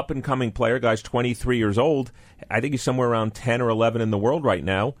is an up-and-coming player. Guy's 23 years old. I think he's somewhere around 10 or 11 in the world right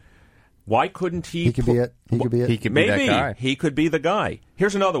now. Why couldn't he? He could be it. He could be it. He could be Maybe that guy. He could be the guy.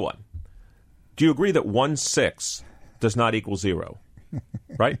 Here's another one. Do you agree that 1-6 does not equal 0?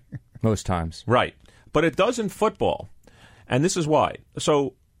 Right? Most times. Right. But it does in football. And this is why.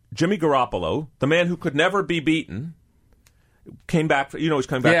 So Jimmy Garoppolo, the man who could never be beaten, came back. He's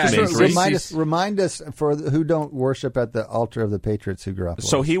coming back from injury. Remind us for who don't worship at the altar of the Patriots who Garoppolo.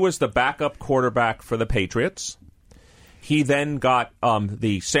 So he was the backup quarterback for the Patriots. He then got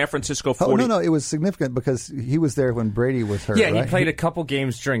the San Francisco 40... No, it was significant because he was there when Brady was hurt, Yeah, right? he played a couple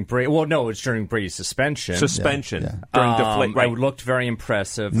games during Brady. Well, no, it's during Brady's suspension. During deflate. Right. It looked very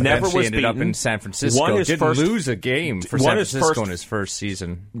impressive. Never Eventually was ended beaten. Up in San Francisco. Didn't lose a game for San Francisco in his first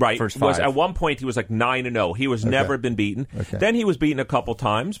season. Right. First 5. At one point, he was like 9-0. He was never been beaten. Okay. Then he was beaten a couple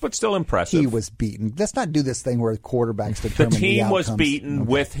times, but still impressive. He was beaten. Let's not do this thing where quarterbacks determine the team outcomes. was beaten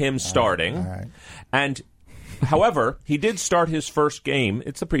with him starting. All right. And... However, he did start his first game.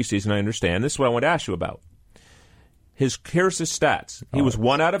 It's the preseason, I understand. This is what I want to ask you about. Here's his stats. He was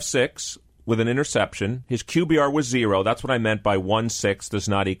 1 out of 6 with an interception. His QBR was 0. That's what I meant by 1-6 does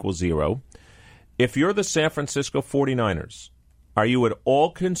not equal 0. If you're the San Francisco 49ers, are you at all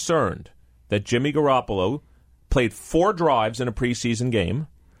concerned that Jimmy Garoppolo played 4 drives in a preseason game,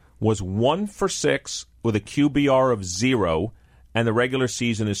 was 1 for 6 with a QBR of 0, and the regular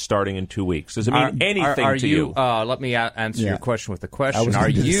season is starting in 2 weeks? Does it mean anything to you? Let me answer your question with a question. Are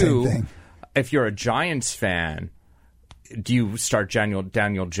you, if you're a Giants fan, do you start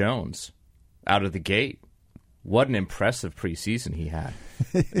Daniel Jones out of the gate? What an impressive preseason he had.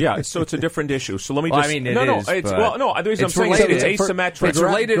 Yeah, so it's a different issue. So let me just... The reason I'm saying it's asymmetric. It's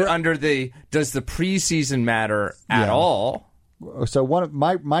related under the... Does the preseason matter at all? So one of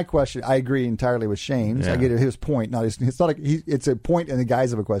my question, I agree entirely with Shane's. I get his point. It's a point in the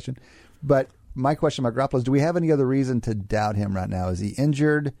guise of a question. But my question about Garoppolo is: do we have any other reason to doubt him right now? Is he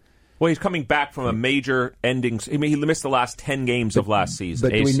injured? Well, he's coming back from a major ending. I mean, he missed the last 10 games of last season.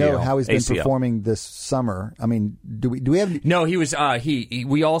 But do we know how he's been performing this summer? I mean, do we have? No, he was.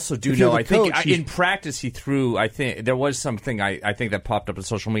 We also do know. I think in practice he threw. I think there was something. I think that popped up on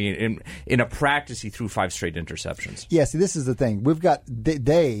social media. In a practice, he threw 5 straight interceptions. Yeah. See, this is the thing. We've got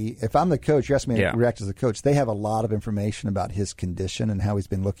they. If I'm the coach, you asked me to react as a coach. They have a lot of information about his condition and how he's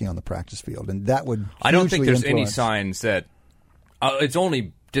been looking on the practice field, and that would. I don't think there's any signs that. It's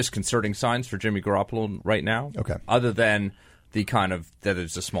only disconcerting signs for Jimmy Garoppolo right now. Okay. Other than the kind of that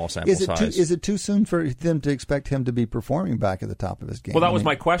it's a small sample size. Is it too soon for them to expect him to be performing back at the top of his game? Well, that was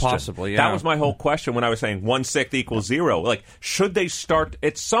my question. Possibly, yeah. That was my whole question when I was saying 1/6 equals 0. Like, should they start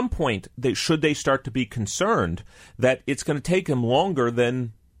at some point? Should they start to be concerned that it's going to take him longer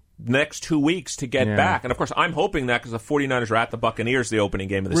than next 2 weeks to get back? And of course, I'm hoping that because the 49ers are at the Buccaneers the opening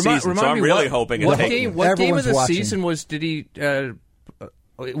game of the season, so I'm really hoping what it takes. What game of the season was? Did he?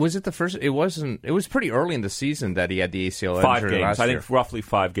 Was it the first? It wasn't. It was pretty early in the season that he had the ACL 5 injury. games. I think roughly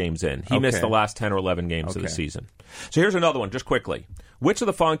 5 games in. He missed the last 10 or 11 games of the season. So here's another one, just quickly. Which of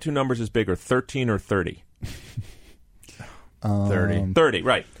the following 2 numbers is bigger, 13 or 30? 30. 30,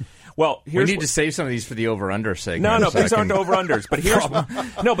 right. Well, we need to save some of these for the over-under segment. No, these aren't over-unders. But here's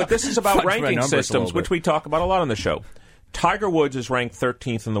but this is about ranking systems, which we talk about a lot on the show. Tiger Woods is ranked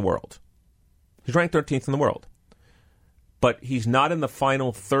 13th in the world. He's ranked 13th in the world. But he's not in the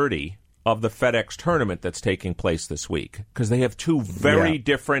final 30 of the FedEx tournament that's taking place this week because they have two very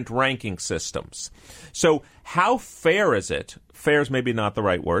different ranking systems. So how fair is it? Fair is maybe not the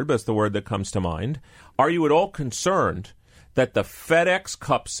right word, but it's the word that comes to mind. Are you at all concerned that the FedEx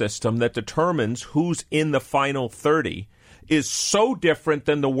Cup system that determines who's in the final 30 is so different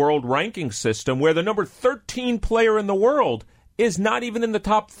than the world ranking system where the number 13 player in the world is not even in the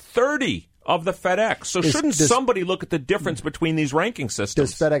top 30 of the FedEx? So shouldn't somebody look at the difference between these ranking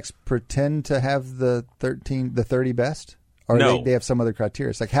systems? Does FedEx pretend to have the 30 best? Or no. they have some other criteria?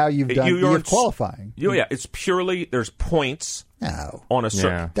 It's like how you've done you have qualifying. It's purely there's points on a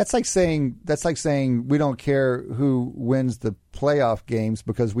certain. Yeah. That's like saying we don't care who wins the playoff games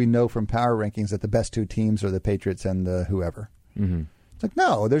because we know from power rankings that the best two teams are the Patriots and the whoever. Mm-hmm. It's like,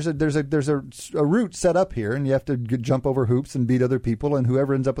 no, there's a route set up here, and you have to jump over hoops and beat other people, and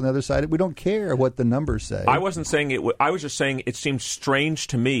whoever ends up on the other side, we don't care what the numbers say. I wasn't saying it. I was just saying it seemed strange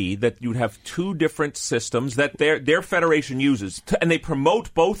to me that you'd have two different systems that their federation uses, and they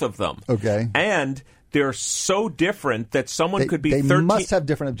promote both of them. Okay, and they're so different that someone could be 13. They must have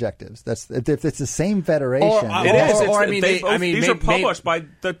different objectives. That's if it's the same federation. These are published by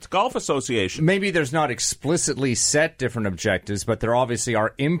the Golf Association. Maybe there's not explicitly set different objectives, but there obviously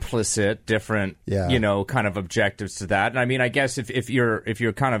are implicit different, kind of objectives to that. And I mean, I guess if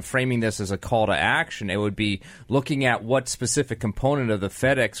you're kind of framing this as a call to action, it would be looking at what specific component of the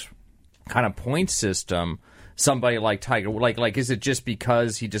FedEx kind of point system. Somebody like Tiger, like, is it just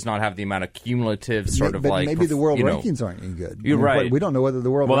because he does not have the amount of cumulative maybe the world rankings aren't any good. You're right. We don't know whether the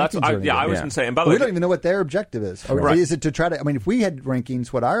world rankings are any good. I was going to say, and by the way, we don't even know what their objective is. Right. Is it to try to? I mean, if we had rankings,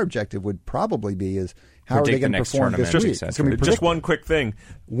 what our objective would probably be is how are they going to perform this week? It's going to be just one quick thing: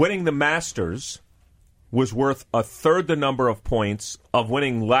 winning the Masters was worth a third the number of points of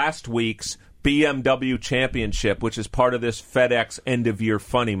winning last week's BMW Championship, which is part of this FedEx end-of-year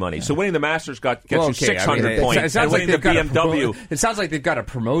funny money. So winning the Masters gets you 600 points. It sounds like the BMW. It sounds like they've got a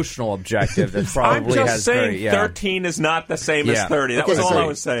promotional objective that probably I'm just has saying 13 is not the same as 30. That was all I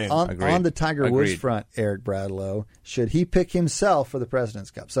was saying. On the Tiger Woods front, Eric Bradlow, should he pick himself for the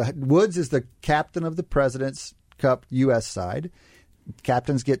President's Cup? So Woods is the captain of the President's Cup U.S. side.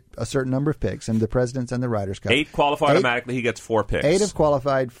 Captains get a certain number of picks, and the President's and the Ryder's Cup. 8 qualify automatically. He gets 4 picks. 8 have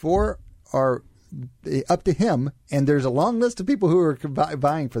qualified. 4 are up to him, and there's a long list of people who are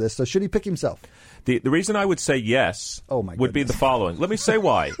vying for this. So should he pick himself? The reason I would say yes would be the following. Let me say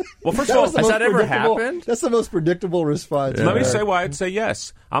why. Well, first of all, has that ever happened? That's the most predictable response. Let me say why I'd say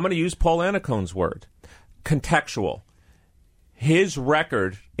yes. I'm going to use Paul Anacone's word. Contextual. His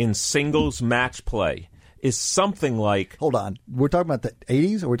record in singles match play is something like... Hold on. We're talking about the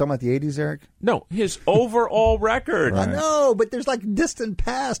 80s? Are we talking about the 80s, Eric? No, his overall record. Right. I know, but there's like distant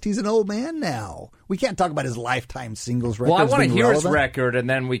past. He's an old man now. We can't talk about his lifetime singles record. Well, I want to hear his record, and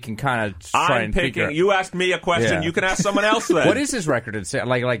then we can kind of try and figure... You asked me a question. Yeah. You can ask someone else then. What is his record?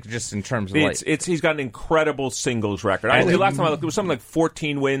 Like just in terms of... He's got an incredible singles record. Last time I looked, it was something like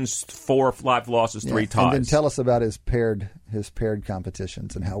 14 wins, 4 live losses, 3 ties. And then tell us about his paired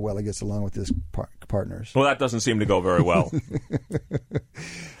competitions and how well he gets along with his partners. Well, that doesn't seem to go very well.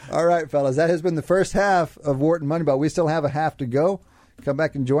 All right, fellas, that has been the first half of Wharton Moneyball. We still have a half to go. Come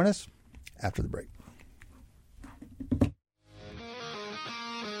back and join us after the break.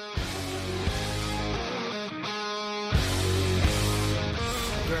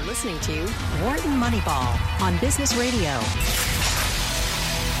 You're listening to Wharton Moneyball on Business Radio.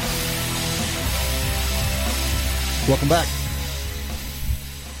 Welcome back.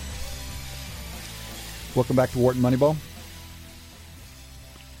 Welcome back to Wharton Moneyball.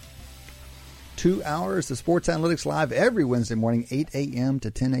 2 hours of Sports Analytics Live every Wednesday morning, 8 a.m. to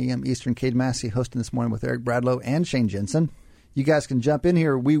 10 a.m. Eastern. Cade Massey hosting this morning with Eric Bradlow and Shane Jensen. You guys can jump in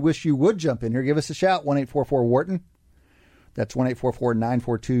here. We wish you would jump in here. Give us a shout, 1-844-WHARTON. That's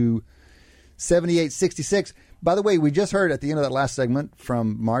 1-844-942-7866. By the way, we just heard at the end of that last segment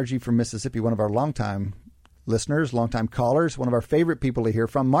from Margie from Mississippi, one of our longtime listeners, longtime callers, one of our favorite people to hear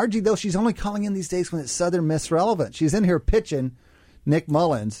from. Margie, though, she's only calling in these days when it's Southern Miss relevant. She's in here pitching Nick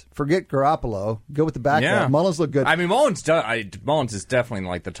Mullins. Forget Garoppolo. Go with the backup. Yeah. Mullins look good. I mean, Mullins is definitely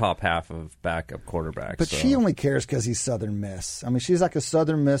like the top half of backup quarterbacks. But she only cares because he's Southern Miss. I mean, she's like a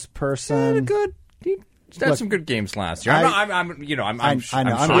Southern Miss person. Good. Had some good games last year. I'm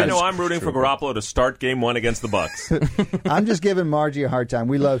rooting for Garoppolo to start game 1 against the Bucks. I'm just giving Margie a hard time.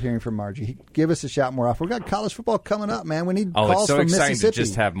 We love hearing from Margie. Give us a shout more often. We've got college football coming up, man. We need calls from Mississippi. It's so exciting to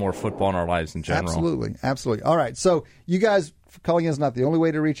just have more football in our lives in general. Absolutely. All right. So you guys calling in is not the only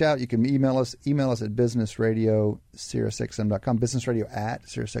way to reach out. You can email us at businessradio@SiriusXM.com,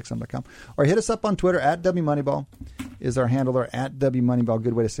 businessradio@SiriusXM.com, or hit us up on Twitter at WMoneyball is our handler, at WMoneyball.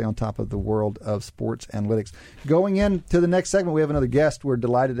 Good way to stay on top of the world of sports analytics. Going into the next segment, we have another guest. We're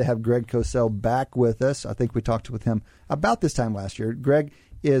delighted to have Greg Cosell back with us. I think we talked with him about this time last year. Greg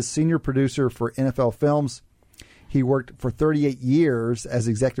is senior producer for NFL Films. He worked for 38 years as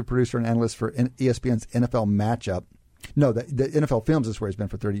executive producer and analyst for ESPN's NFL Matchup. No, the NFL Films is where he's been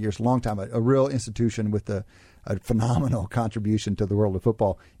for 30 years, a long time, a real institution with a phenomenal contribution to the world of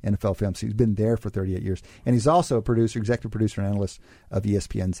football, NFL Films. He's been there for 38 years. And he's also a producer, executive producer and analyst of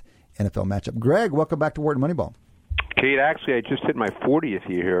ESPN's NFL Matchup. Greg, welcome back to Wharton Moneyball. Kate, actually, I just hit my 40th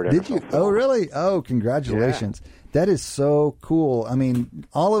year here at Did NFL you? Films. Oh, really? Oh, congratulations. Yeah. That is so cool. I mean,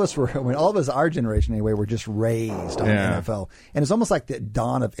 all of us, our generation anyway, were just raised on the NFL. And it's almost like the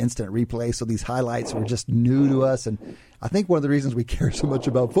dawn of instant replay. So these highlights were just new to us. And I think one of the reasons we care so much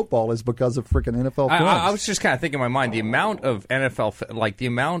about football is because of freaking NFL Films. I was just kind of thinking in my mind, the amount of NFL, like the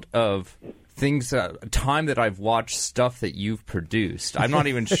amount of things, time that I've watched stuff that you've produced. I'm not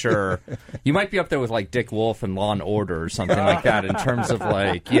even sure. You might be up there with like Dick Wolf and Law and Order or something like that in terms of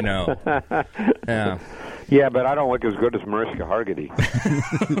like, yeah. Yeah, but I don't look as good as Mariska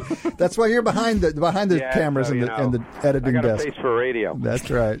Hargitay. That's why you're behind the cameras so, and the editing I got desk. a face for radio.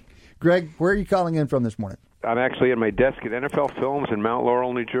 That's right. Greg, where are you calling in from this morning? I'm actually at my desk at NFL Films in Mount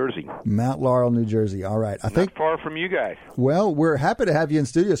Laurel, New Jersey. Mount Laurel, New Jersey. All right. I think not far from you guys. Well, we're happy to have you in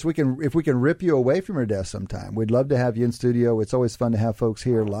studio. So if we can rip you away from your desk sometime, we'd love to have you in studio. It's always fun to have folks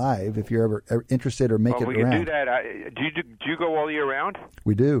here live if you're ever interested or make it around. We can do that. Do you go all year round?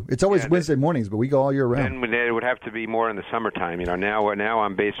 We do. It's always Wednesday mornings, but we go all year round. Then it would have to be more in the summertime. Now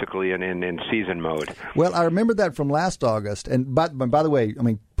I'm basically in season mode. Well, I remember that from last August. And by the way, I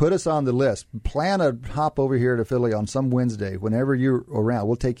mean, put us on the list. Plan a hop over here to Philly on some Wednesday, whenever you're around.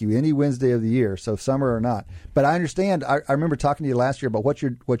 We'll take you any Wednesday of the year, so summer or not. But I understand. I remember talking to you last year about what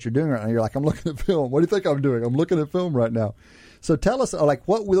you're doing right now. You're like, I'm looking at film. What do you think I'm doing? I'm looking at film right now. So tell us, like,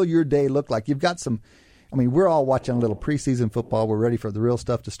 what will your day look like? You've got some. I mean, we're all watching a little preseason football. We're ready for the real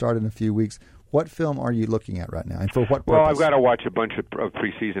stuff to start in a few weeks. What film are you looking at right now, and for what purpose? Well, I've got to watch a bunch of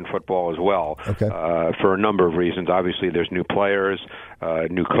preseason football as well, for a number of reasons. Obviously, there's new players,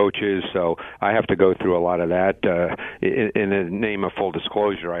 new coaches, so I have to go through a lot of that. In the name of full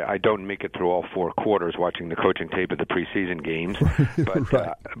disclosure, I don't make it through all four quarters watching the coaching tape of the preseason games,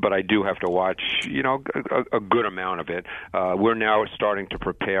 but I do have to watch, a good amount of it. We're now starting to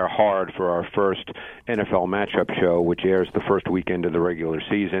prepare hard for our first NFL matchup show, which airs the first weekend of the regular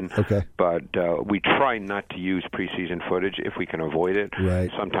season. Okay. But we try not to use preseason footage if we can avoid it. Right.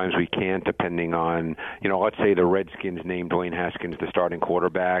 Sometimes we can't, depending on, let's say the Redskins named Dwayne Haskins the starting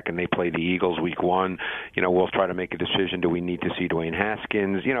quarterback and they play the Eagles week 1. We'll try to make a decision. Do we need to see Dwayne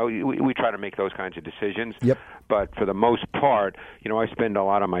Haskins? We try to make those kinds of decisions. Yep. But for the most part, I spend a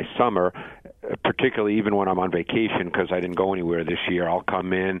lot of my summer, particularly even when I'm on vacation because I didn't go anywhere this year, I'll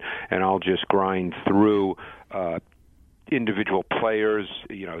come in and I'll just grind through individual players,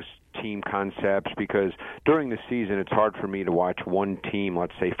 team concepts, because during the season it's hard for me to watch one team,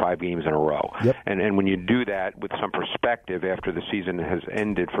 let's say 5 games in a row. Yep. And when you do that with some perspective after the season has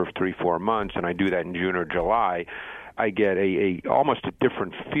ended for 3-4 months, and I do that in June or July, I get almost a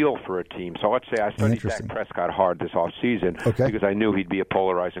different feel for a team. So let's say I studied Dak Prescott hard this offseason because I knew he'd be a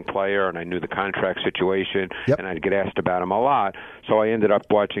polarizing player and I knew the contract situation and I'd get asked about him a lot. So I ended up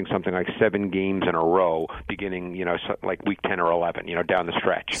watching something like 7 games in a row beginning, like week 10 or 11, down the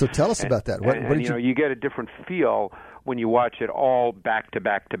stretch. So tell us about that. What did you get a different feel when you watch it all back to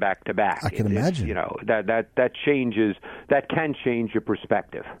back to back to back. I can imagine. That changes. That can change your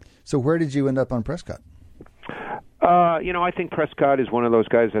perspective. So where did you end up on Prescott? I think Prescott is one of those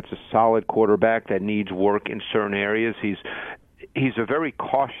guys that's a solid quarterback that needs work in certain areas. He's a very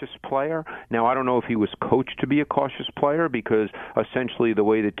cautious player. Now, I don't know if he was coached to be a cautious player because essentially the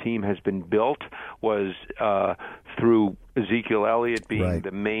way the team has been built was through Ezekiel Elliott being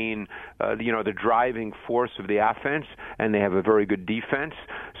the main, the driving force of the offense, and they have a very good defense.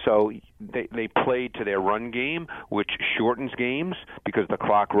 So they played to their run game, which shortens games because the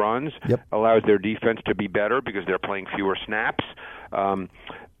clock runs, allows their defense to be better because they're playing fewer snaps.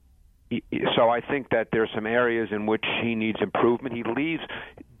 So I think that there's some areas in which he needs improvement.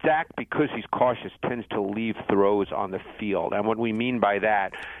 Dak, because he's cautious, tends to leave throws on the field. And what we mean by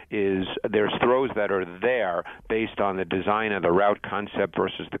that is there's throws that are there based on the design of the route concept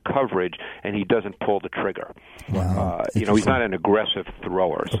versus the coverage, and he doesn't pull the trigger. Wow. He's not an aggressive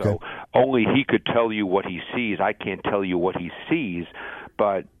thrower. So only he could tell you what he sees. I can't tell you what he sees,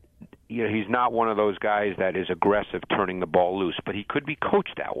 but he's not one of those guys that is aggressive turning the ball loose, but he could be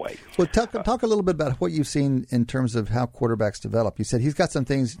coached that way. Well, talk a little bit about what you've seen in terms of how quarterbacks develop. You said he's got some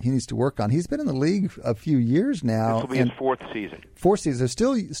things he needs to work on. He's been in the league a few years now. This will be his fourth season.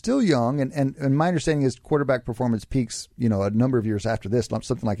 They're still young, and my understanding is quarterback performance peaks, a number of years after this,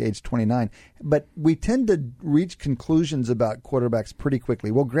 something like age 29. But we tend to reach conclusions about quarterbacks pretty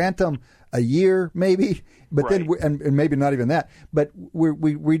quickly. We'll grant them a year, maybe, but right. then and maybe not even that. But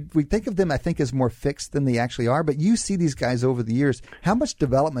we think of them, I think, as more fixed than they actually are. But you see these guys over the years. How much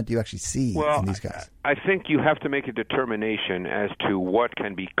development do you actually see in these guys? I think you have to make a determination as to what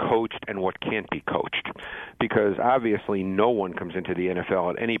can be coached and what can't be coached, because obviously no one comes into the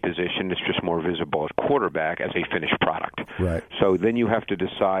NFL at any position. It's just more visible as quarterback as a finished product. Right. So then you have to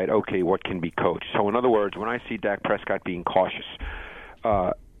decide, okay, what can be coached. So in other words, when I see Dak Prescott being cautious,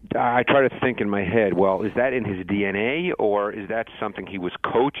 I try to think in my head, well, is that in his DNA or is that something he was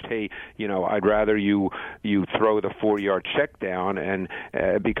coached? Hey, I'd rather you throw the 4-yard check down, and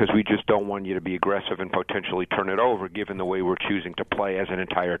because we just don't want you to be aggressive and potentially turn it over, given the way we're choosing to play as an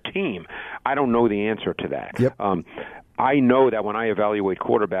entire team. I don't know the answer to that. Yep. I know that when I evaluate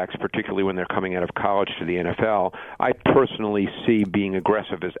quarterbacks, particularly when they're coming out of college to the NFL, I personally see being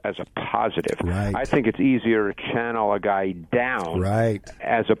aggressive as a positive. Right. I think it's easier to channel a guy down right.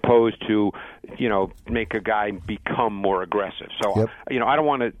 as opposed to, make a guy become more aggressive. So, yep. I don't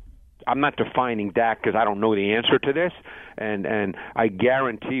want to. I'm not defining Dak because I don't know the answer to this, and I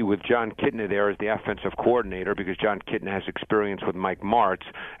guarantee with John Kitna there as the offensive coordinator, because John Kitna has experience with Mike Martz,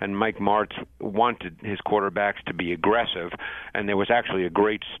 and Mike Martz wanted his quarterbacks to be aggressive, and there was actually a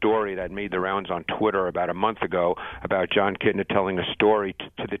great story that made the rounds on Twitter about a month ago about John Kitna telling a story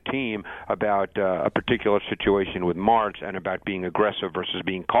to the team about a particular situation with Martz and about being aggressive versus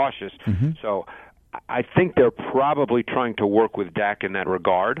being cautious. Mm-hmm. So I think they're probably trying to work with Dak in that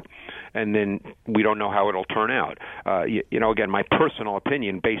regard, and then we don't know how it'll turn out. Again, my personal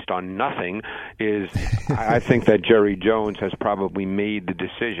opinion, based on nothing, is I think that Jerry Jones has probably made the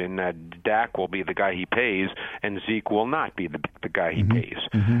decision that Dak will be the guy he pays, and Zeke will not be the guy he pays.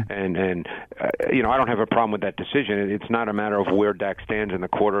 Mm-hmm. And I don't have a problem with that decision. It's not a matter of where Dak stands in the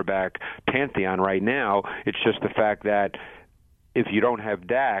quarterback pantheon right now. It's just the fact that if you don't have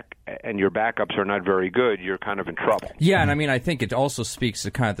Dak and your backups are not very good, you're kind of in trouble. Yeah, and I think it also speaks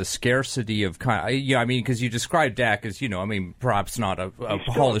to kind of the scarcity of because you described Dak as, perhaps not a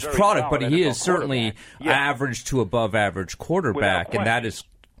polished product, but he is certainly average to above average quarterback, and that is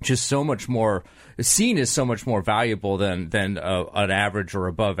just so much more seen as so much more valuable than an average or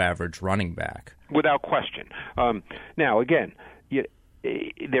above average running back. Without question. Now, again,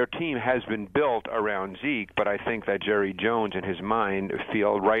 their team has been built around Zeke, but I think that Jerry Jones in his mind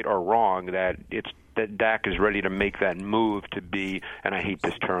feel, right or wrong, that Dak is ready to make that move to be, and I hate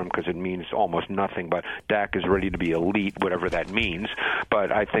this term because it means almost nothing, but Dak is ready to be elite, whatever that means.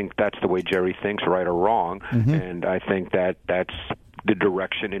 But I think that's the way Jerry thinks, right or wrong, mm-hmm. and I think that that's the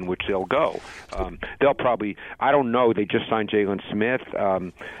direction in which they'll go. They'll probably, I don't know, they just signed Jalen Smith.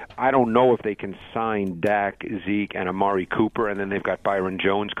 I don't know if they can sign Dak, Zeke, and Amari Cooper, and then they've got Byron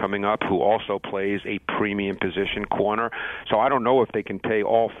Jones coming up, who also plays a premium position corner. So I don't know if they can pay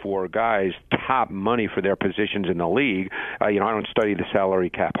all four guys top money for their positions in the league. I don't study the salary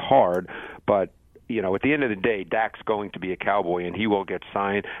cap hard, but at the end of the day, Dak's going to be a Cowboy, and he will get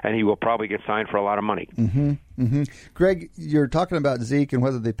signed, and he will probably get signed for a lot of money. Mm-hmm. Mm-hmm. Greg, you're talking about Zeke and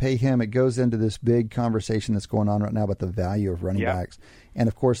whether they pay him. It goes into this big conversation that's going on right now about the value of running backs. And,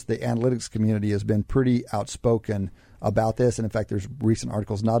 of course, the analytics community has been pretty outspoken about this. And, in fact, there's recent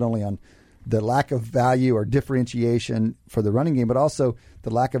articles not only on the lack of value or differentiation for the running game, but also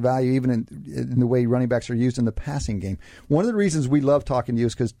the lack of value even in the way running backs are used in the passing game. One of the reasons we love talking to you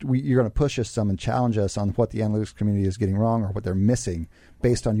is because you're going to push us some and challenge us on what the analytics community is getting wrong or what they're missing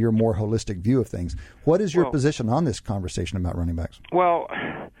based on your more holistic view of things. What is your position on this conversation about running backs? Well,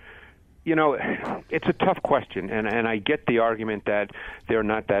 it's a tough question, and I get the argument that they're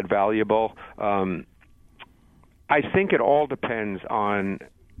not that valuable. I think it all depends on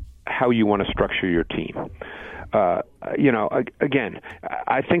how you want to structure your team. Again,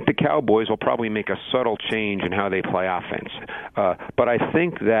 I think the Cowboys will probably make a subtle change in how they play offense. But I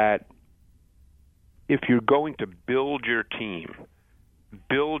think that if you're going to build your team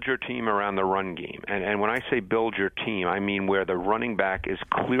around the run game. And when I say build your team, I mean where the running back is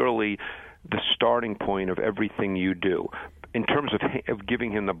clearly the starting point of everything you do in terms of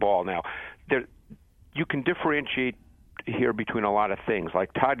giving him the ball. Now, you can differentiate here between a lot of things.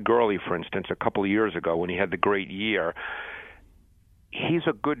 Like Todd Gurley, for instance, a couple of years ago when he had the great year, he's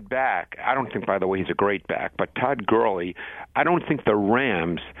a good back. I don't think, by the way, he's a great back, but Todd Gurley, I don't think the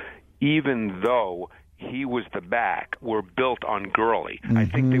Rams even though he was the back, were built on Gurley. I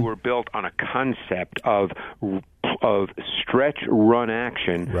think they were built on a concept of stretch run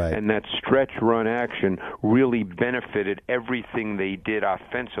action, and that stretch run action really benefited everything they did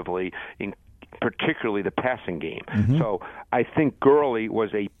offensively, particularly the passing game. So I think Gurley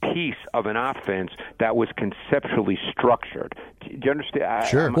was a piece of an offense that was conceptually structured. Do you understand?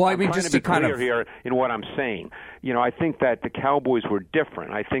 Sure. I'm trying to be clear here in what I'm saying. I think that the Cowboys were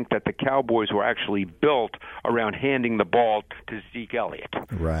different. I think that the Cowboys were actually built around handing the ball to Zeke Elliott.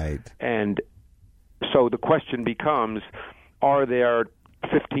 Right. And so the question becomes, are there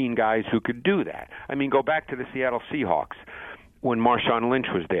 15 guys who could do that? I mean, go back to the Seattle Seahawks when Marshawn Lynch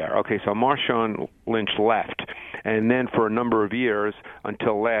was there. Okay, so Marshawn Lynch left, and then for a number of years,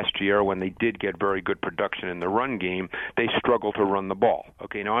 until last year when they did get very good production in the run game, they struggled to run the ball.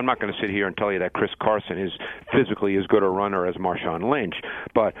 Okay, now I'm not going to sit here and tell you that Chris Carson is physically as good a runner as Marshawn Lynch,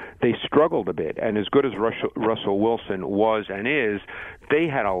 but they struggled a bit, and as good as Russell Wilson was and is, they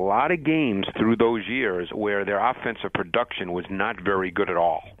had a lot of games through those years where their offensive production was not very good at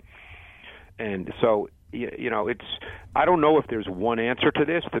all. And so, I don't know if there's one answer to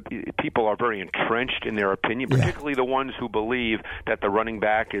this. People are very entrenched in their opinion, particularly the ones who believe that the running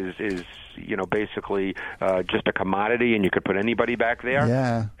back is basically just a commodity and you could put anybody back there.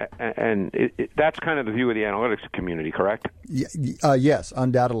 Yeah. And that's kind of the view of the analytics community, correct? Yes,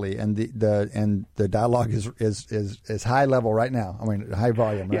 undoubtedly. And the dialogue is high level right now. I mean, high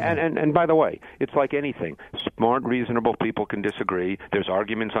volume. Right now. And by the way, it's like anything. Smart, reasonable people can disagree. There's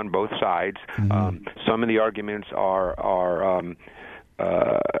arguments on both sides. Some of the arguments are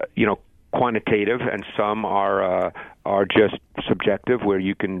quantitative, and some are just subjective, where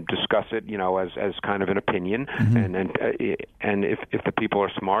you can discuss it, as kind of an opinion. And if the people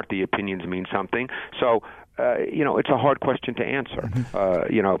are smart, the opinions mean something. So. It's a hard question to answer.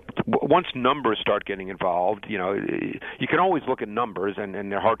 Once numbers start getting involved, you can always look at numbers, and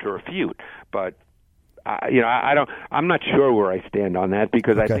they're hard to refute. But I'm not sure where I stand on that,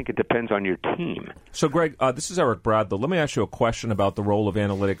 because I think it depends on your team. So, Greg, this is Eric Bradlow. Let me ask you a question about the role of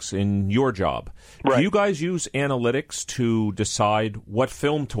analytics in your job. Right. Do you guys use analytics to decide what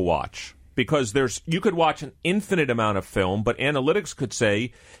film to watch? Because you could watch an infinite amount of film, but analytics could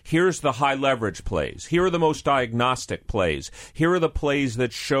say, here's the high leverage plays. Here are the most diagnostic plays. Here are the plays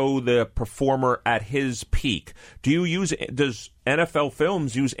that show the performer at his peak. Does NFL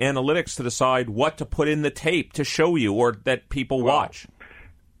Films use analytics to decide what to put in the tape to show you or that people watch?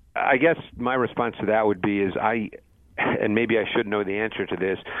 I guess my response to that would be and maybe I should know the answer to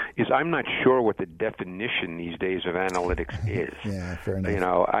this, is I'm not sure what the definition these days of analytics is. Yeah, fair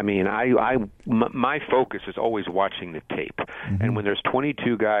enough. My focus is always watching the tape. And when there's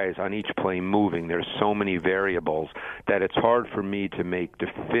 22 guys on each play moving, there's so many variables that it's hard for me to make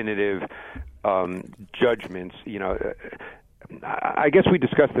definitive judgments. I guess we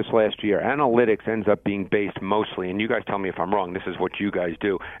discussed this last year. Analytics ends up being based mostly, and you guys tell me if I'm wrong, this is what you guys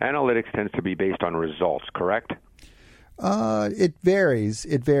do. Analytics tends to be based on results, correct? It varies.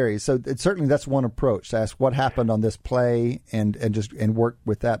 So certainly that's one approach, to ask what happened on this play and work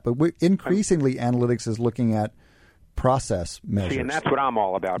with that. But increasingly, analytics is looking at process measures. See, and that's what I'm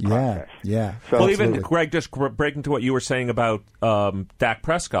all about, process. Yeah. So, well, even, Greg, just breaking to what you were saying about Dak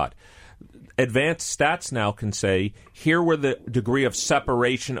Prescott. Advanced stats now can say, here were the degree of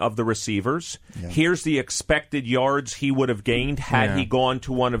separation of the receivers. Yeah. Here's the expected yards he would have gained had he gone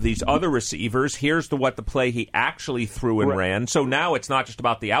to one of these other receivers. Here's what the play he actually threw and ran. So now it's not just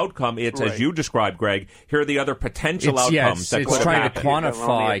about the outcome. It's, as you described, Greg, here are the other potential outcomes. It's trying to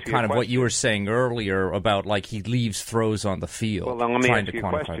quantify kind of what you were saying earlier about, like, he leaves throws on the field. Well, then let me ask you a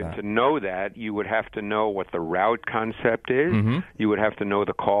question. To know that, you would have to know what the route concept is. You would have to know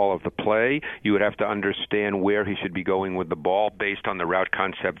the call of the play. You would have to understand where he should be going with the ball based on the route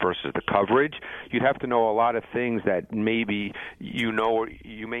concept versus the coverage. You'd have to know a lot of things that maybe you know or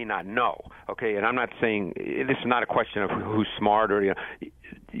you may not know. Okay, and I'm not saying this is not a question of who's smart or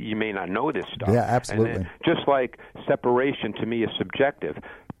you may not know this stuff. Yeah, absolutely. And just like separation to me is subjective.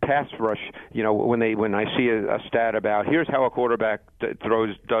 Pass rush, when I see a stat about here's how a quarterback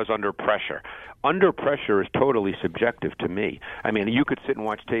does under pressure. Under pressure is totally subjective to me. I mean, you could sit and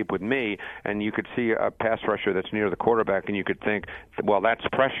watch tape with me, and you could see a pass rusher that's near the quarterback, and you could think, well, that's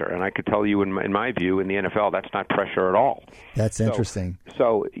pressure. And I could tell you, in my view, in the NFL, that's not pressure at all. That's interesting.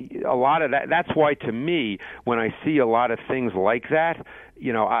 So a lot of that. That's why, to me, when I see a lot of things like that,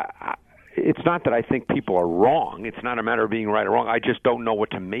 it's not that I think people are wrong. It's not a matter of being right or wrong. I just don't know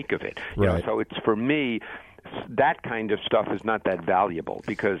what to make of it. Right. So it's, for me, that kind of stuff is not that valuable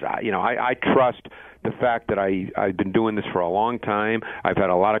because I trust the fact that I've been doing this for a long time. I've had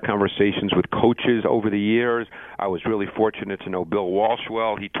a lot of conversations with coaches over the years. I was really fortunate to know Bill Walsh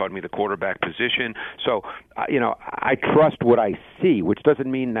well. He taught me the quarterback position. So, I trust what I see, which doesn't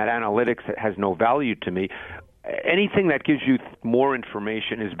mean that analytics has no value to me. Anything that gives you more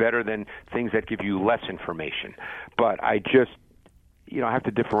information is better than things that give you less information. But I just have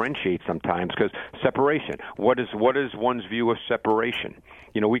to differentiate sometimes because separation. What is one's view of separation?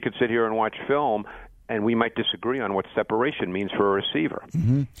 We could sit here and watch film, and we might disagree on what separation means for a receiver.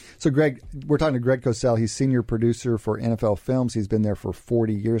 Mm-hmm. So, Greg, we're talking to Greg Cosell. He's senior producer for NFL Films. He's been there for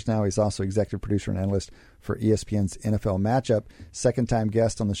 40 years now. He's also executive producer and analyst for ESPN's NFL Matchup. Second-time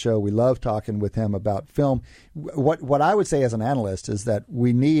guest on the show. We love talking with him about film. What I would say as an analyst is that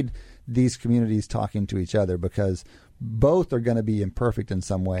we need these communities talking to each other because both are going to be imperfect in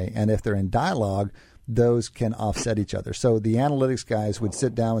some way, and if they're in dialogue, those can offset each other. So the analytics guys would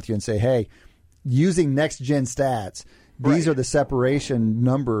sit down with you and say, hey, using next-gen stats, these are the separation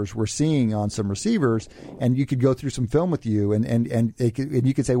numbers we're seeing on some receivers, and you could go through some film with you, and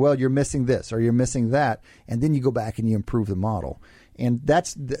you could say, well, you're missing this or you're missing that, and then you go back and you improve the model. And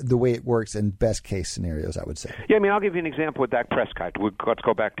that's the way it works in best-case scenarios, I would say. Yeah, I'll give you an example with Dak Prescott. Let's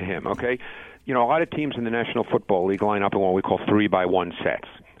go back to him, okay? A lot of teams in the National Football League line up in what we call 3-by-1 sets.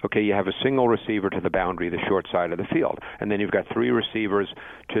 Okay, you have a single receiver to the boundary, the short side of the field, and then you've got 3 receivers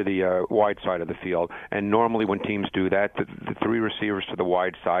to the wide side of the field. And normally when teams do that, the 3 receivers to the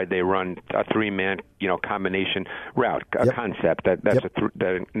wide side, they run a 3-man, combination route, a concept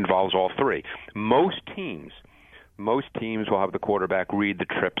that involves all 3. Most teams will have the quarterback read the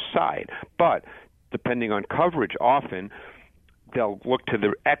trip side, but depending on coverage, often they'll look to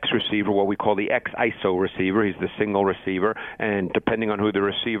the X receiver, what we call the X ISO receiver. He's the single receiver, and depending on who the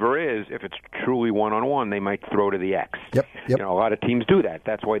receiver is, if it's truly one-on-one, they might throw to the X. Yep. A lot of teams do that.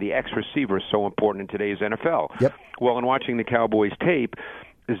 That's why the X receiver is so important in today's NFL. Yep. Well, in watching the Cowboys tape,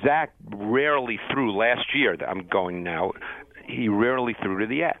 Zach rarely threw last year. I'm going now. He rarely threw to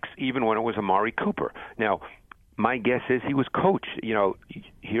the X, even when it was Amari Cooper. Now, my guess is he was coached.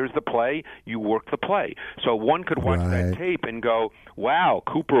 Here's the play, you work the play. So one could watch that tape and go, wow,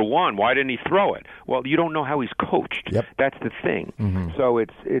 Cooper won. Why didn't he throw it? Well, you don't know how he's coached. Yep. That's the thing. Mm-hmm. So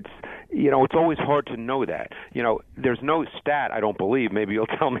it's always hard to know that. There's no stat, I don't believe. Maybe you'll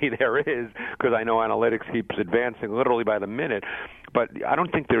tell me there is, because I know analytics keeps advancing literally by the minute. But I don't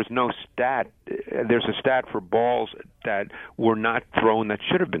think there's no stat. There's a stat for balls that were not thrown that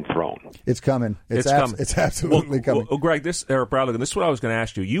should have been thrown. It's coming. It's coming. It's absolutely coming. Well, Greg, Eric Bradley, this is what I was going to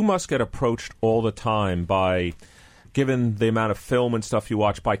ask you. You must get approached all the time by, given the amount of film and stuff you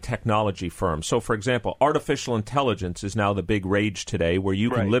watch, by technology firms. So, for example, artificial intelligence is now the big rage today, where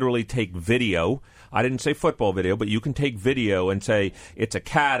you can literally take video. I didn't say football video, but you can take video and say, it's a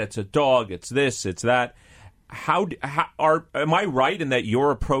cat, it's a dog, it's this, it's that. Am I right in that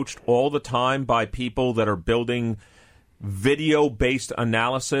you're approached all the time by people that are building video-based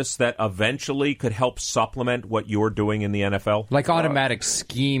analysis that eventually could help supplement what you're doing in the NFL? Like automatic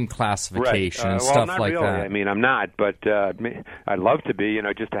scheme classification and stuff not like really. that. I'm not, but I'd love to be,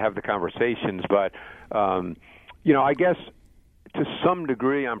 just to have the conversations. But, I guess to some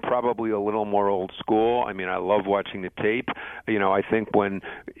degree I'm probably a little more old school. I love watching the tape. I think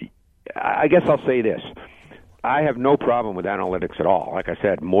I guess I'll say this. I have no problem with analytics at all. Like I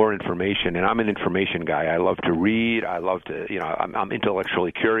said, more information, and I'm an information guy. I love to read. I love to, I'm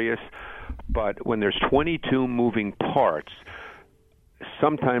intellectually curious. But when there's 22 moving parts,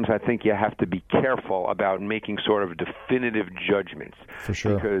 sometimes I think you have to be careful about making sort of definitive judgments. For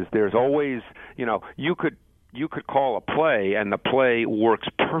sure. Because there's always, you could call a play, and the play works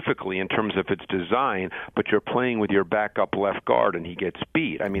perfectly in terms of its design, but you're playing with your backup left guard, and he gets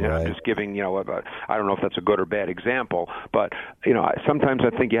beat. I'm just giving, I don't know if that's a good or bad example, but, sometimes I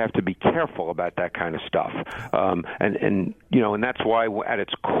think you have to be careful about that kind of stuff. And that's why at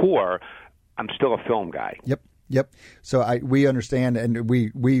its core, I'm still a film guy. Yep. So we understand, and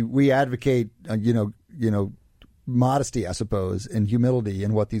we advocate, modesty, I suppose, and humility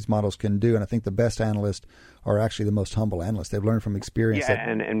in what these models can do. And I think the best analysts are actually the most humble analysts. They've learned from experience. Yeah,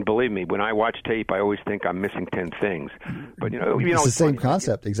 and believe me, when I watch tape, I always think I'm missing 10 things. But it's the same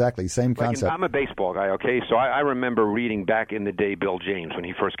concept, exactly, same concept. I'm a baseball guy, okay? So I remember reading back in the day Bill James when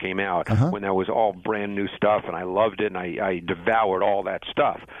he first came out, when that was all brand new stuff, and I loved it, and I devoured all that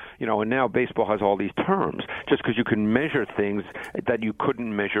stuff. And now baseball has all these terms just because you can measure things that you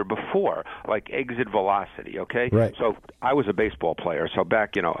couldn't measure before, like exit velocity, okay? Right. So I was a baseball player, so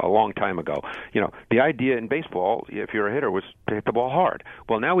back, a long time ago. The idea in baseball, if you're a hitter, was to hit the ball hard.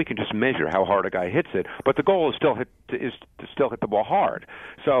 Well, now we can just measure how hard a guy hits it, but the goal is to still hit the ball hard.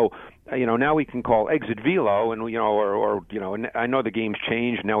 So, now we can call exit velo, and and I know the game's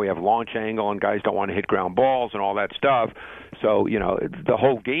changed. Now we have launch angle, and guys don't want to hit ground balls and all that stuff. So, the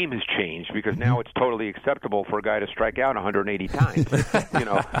whole game has changed because now it's totally acceptable for a guy to strike out 180 times.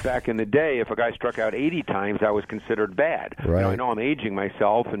 Back in the day, if a guy struck out 80 times, that was considered bad. Right. I know I'm aging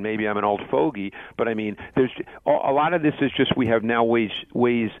myself, and maybe I'm an old fogey, but I mean, there's a lot of this is just we have now ways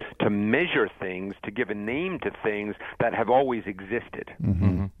to measure things, to give a name to things that have always existed.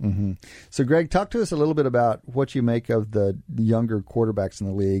 Mm-hmm. Mm-hmm. So, Greg, talk to us a little bit about what you make of the younger quarterbacks in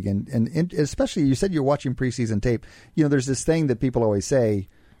the league, and especially you said you're watching preseason tape. There's this thing that people always say,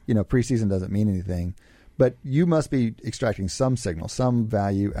 preseason doesn't mean anything, but you must be extracting some signal, some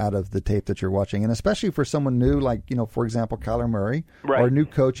value out of the tape that you're watching, and especially for someone new, like for example, Kyler Murray, right, or new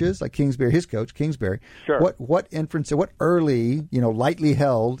coaches like Kingsbury, his coach Kingsbury. Sure. What early, lightly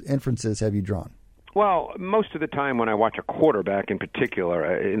held inferences have you drawn? Well, most of the time when I watch a quarterback in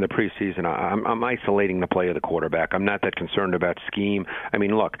particular in the preseason, I'm isolating the play of the quarterback. I'm not that concerned about scheme. I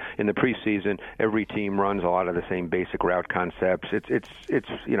mean, look, in the preseason, every team runs a lot of the same basic route concepts. It's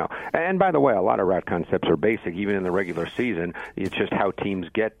and by the way, a lot of route concepts are basic even in the regular season. It's just how teams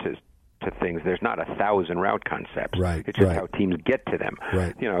get to things. There's not 1,000 route concepts. Right, it's just right. how teams get to them.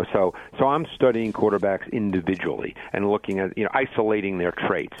 Right. So I'm studying quarterbacks individually and looking at isolating their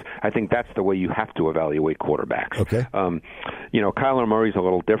traits. I think that's the way you have to evaluate quarterbacks. Okay. Kyler Murray's a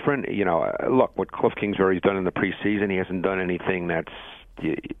little different. Look what Cliff Kingsbury's done in the preseason. He hasn't done anything that's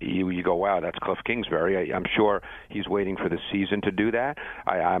you go, wow, that's Cliff Kingsbury. I'm sure he's waiting for the season to do that.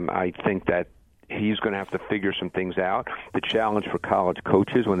 I think that he's going to have to figure some things out. The challenge for college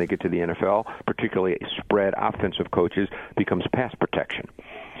coaches when they get to the NFL, particularly spread offensive coaches, becomes pass protection.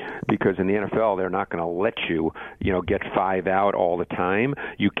 Because in the NFL, they're not going to let you, get 5 out all the time.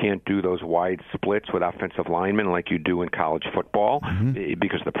 You can't do those wide splits with offensive linemen like you do in college football,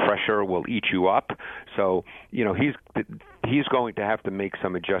 because the pressure will eat you up. So, he's going to have to make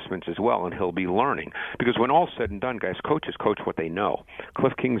some adjustments as well, and he'll be learning. Because when all's said and done, guys, coaches coach what they know.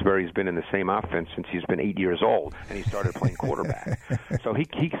 Cliff Kingsbury's been in the same offense since he's been 8 years old, and he started playing quarterback. So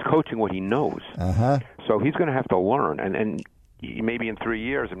he's coaching what he knows. Uh-huh. So he's going to have to learn, and maybe in 3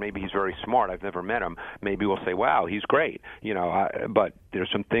 years, and maybe he's very smart. I've never met him. Maybe we'll say, wow, he's great. But there's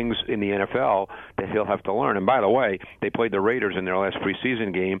some things in the NFL that he'll have to learn. And by the way, they played the Raiders in their last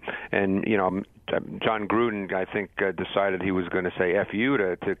preseason game, and, John Gruden, I think, decided he was going to say F you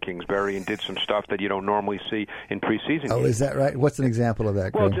to Kingsbury and did some stuff that you don't normally see in preseason games. Oh, is that right? What's an example of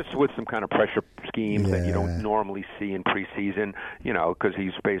that, Greg? Well, just with some kind of pressure schemes that you don't normally see in preseason, because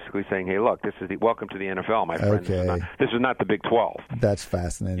he's basically saying, hey, look, welcome to the NFL, my friend. Okay. This is not the Big 12. That's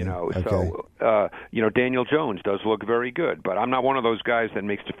fascinating. Okay. So, Daniel Jones does look very good, but I'm not one of those guys that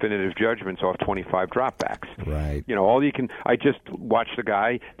makes definitive judgments off 25 dropbacks. Right. I just watch the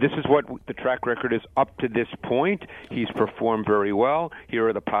guy. This is what the track record is up to this point. He's performed very well. Here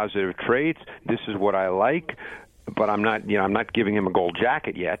are the positive traits. This is what I like. But I'm not giving him a gold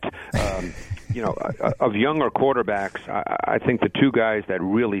jacket yet. Of younger quarterbacks, I think the two guys that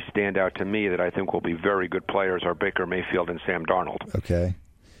really stand out to me that I think will be very good players are Baker Mayfield and Sam Darnold. Okay.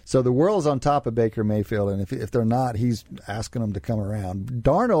 So the world's on top of Baker Mayfield, and if they're not, he's asking them to come around.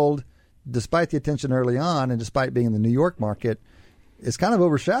 Darnold, despite the attention early on and despite being in the New York market, is kind of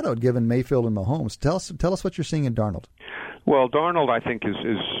overshadowed given Mayfield and Mahomes. Tell us what you're seeing in Darnold. Well, Darnold, I think, is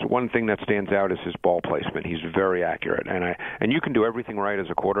one thing that stands out is his ball placement. He's very accurate, and you can do everything right as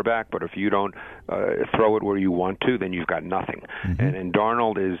a quarterback, but if you don't throw it where you want to, then you've got nothing. Mm-hmm. And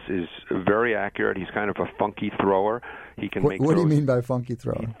Darnold is very accurate. He's kind of a funky thrower. He can make. What do you mean by funky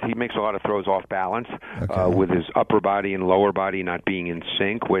thrower? He makes a lot of throws off balance, with his upper body and lower body not being in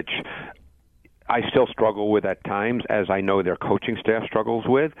sync, which I still struggle with at times, as I know their coaching staff struggles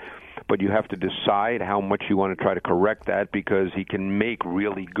with. But you have to decide how much you want to try to correct that, because he can make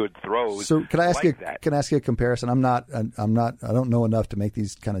really good throws. So can I ask like that. Can I ask you a comparison? I don't know enough to make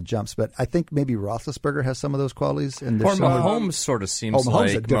these kind of jumps, but I think maybe Roethlisberger has some of those qualities. And or Mahomes sort of seems Mahomes like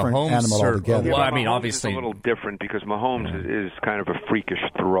is a different animal altogether. Well, I Mahomes mean, obviously is a little different because Mahomes is kind of a freakish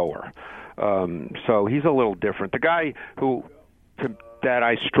thrower. So he's a little different. The guy that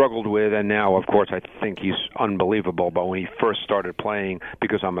I struggled with, and now, of course, I think he's unbelievable, but when he first started playing,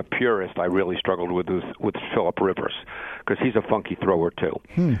 because I'm a purist, I really struggled with Phillip Rivers, because he's a funky thrower, too.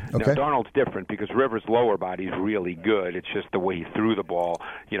 Okay. Now, Darnold's different, because Rivers' lower body is really good. It's just the way he threw the ball,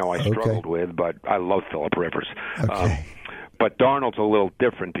 I struggled with, but I love Phillip Rivers. Okay. But Darnold's a little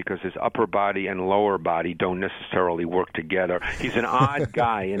different because his upper body and lower body don't necessarily work together. He's an odd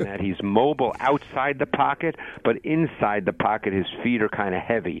guy in that he's mobile outside the pocket, but inside the pocket his feet are kind of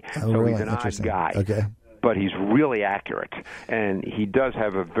heavy. Oh, so really? He's an odd guy. Okay. But he's really accurate, and he does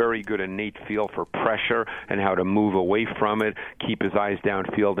have a very good innate feel for pressure and how to move away from it, keep his eyes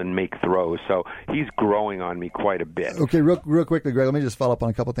downfield, and make throws. So he's growing on me quite a bit. Okay, real quickly, Greg, let me just follow up on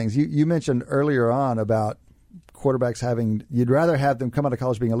a couple of things. You mentioned earlier on about quarterbacks you'd rather have them come out of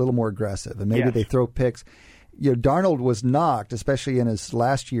college being a little more aggressive, and maybe they throw picks. Darnold was knocked, especially in his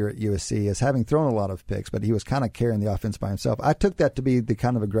last year at USC, as having thrown a lot of picks, but he was kind of carrying the offense by himself. I took that to be the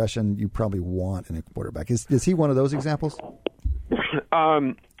kind of aggression you probably want in a quarterback. Is he one of those examples?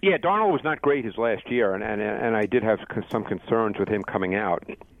 Yeah, Darnold was not great his last year, and I did have some concerns with him coming out.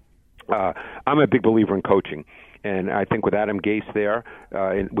 I'm a big believer in coaching. And I think with Adam Gase there,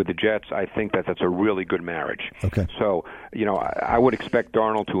 with the Jets, I think that's a really good marriage. Okay. So, I would expect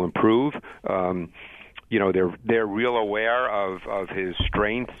Darnold to improve. They're real aware of his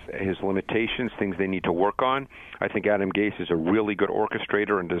strengths, his limitations, things they need to work on. I think Adam Gase is a really good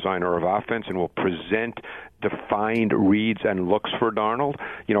orchestrator and designer of offense and will present defined reads and looks for Darnold.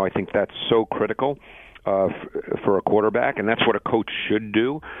 I think that's so critical for a quarterback, and that's what a coach should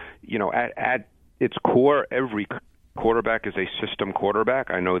do. At its core, every quarterback is a system quarterback.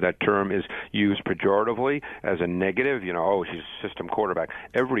 I know that term is used pejoratively as a negative. He's a system quarterback.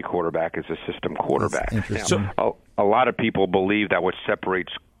 Every quarterback is a system quarterback. Now, a lot of people believe that what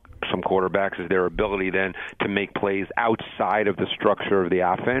separates some quarterbacks is their ability then to make plays outside of the structure of the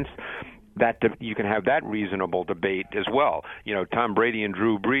offense. You can have that reasonable debate as well. Tom Brady and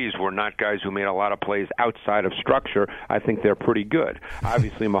Drew Brees were not guys who made a lot of plays outside of structure. I think they're pretty good.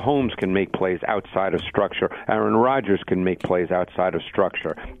 Obviously, Mahomes can make plays outside of structure. Aaron Rodgers can make plays outside of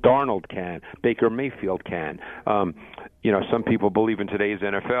structure. Darnold can. Baker Mayfield can. Some people believe in today's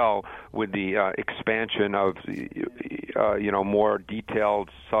NFL with the expansion of, more detailed,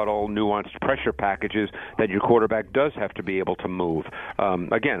 subtle, nuanced pressure packages that your quarterback does have to be able to move.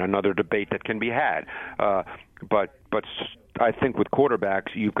 Again, another debate that can be had. But I think with quarterbacks,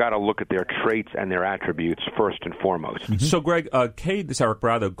 you've got to look at their traits and their attributes first and foremost. Mm-hmm. So, Greg, Cade, this is Eric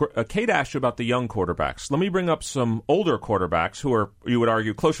Bradlow. Cade asked you about the young quarterbacks. Let me bring up some older quarterbacks who are, you would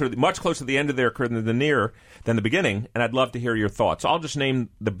argue, much closer to the end of their career than the beginning, and I'd love to hear your thoughts. I'll just name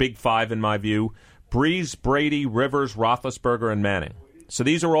the big five in my view: Brees, Brady, Rivers, Roethlisberger, and Manning. So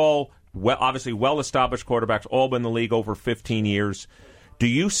these are all obviously well-established quarterbacks, all been in the league over 15 years. Do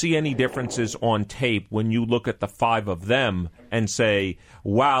you see any differences on tape when you look at the five of them and say,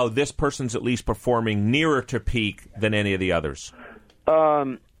 wow, this person's at least performing nearer to peak than any of the others?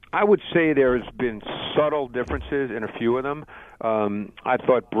 I would say there's been subtle differences in a few of them. I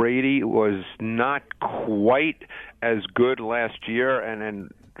thought Brady was not quite as good last year,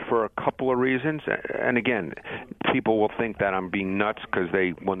 and for a couple of reasons. And again, people will think that I'm being nuts because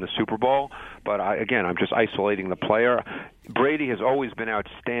they won the Super Bowl, but I'm just isolating the player. Brady has always been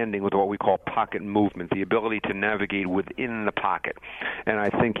outstanding with what we call pocket movement, the ability to navigate within the pocket. And I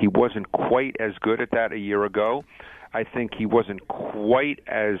think he wasn't quite as good at that a year ago. I think he wasn't quite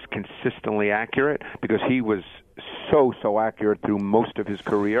as consistently accurate because he was so accurate through most of his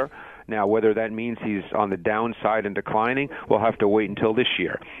career. Now, whether that means he's on the downside and declining, we'll have to wait until this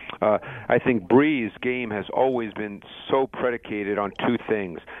year. I think Brees' game has always been so predicated on two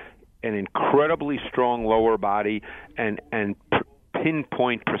things: an incredibly strong lower body and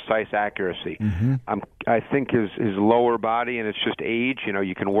pinpoint precise accuracy. Mm-hmm. I think his lower body, and it's just age,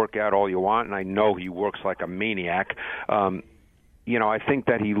 you can work out all you want, and I know he works like a maniac. I think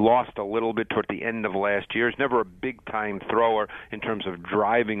that he lost a little bit toward the end of last year. He's never a big-time thrower in terms of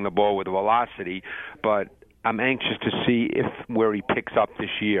driving the ball with velocity, but I'm anxious to see where he picks up this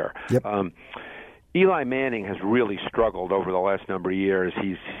year. Yep. Eli Manning has really struggled over the last number of years.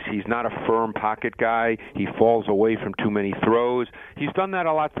 He's not a firm pocket guy. He falls away from too many throws. He's done that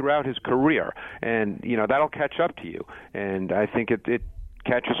a lot throughout his career, and that'll catch up to you. And I think it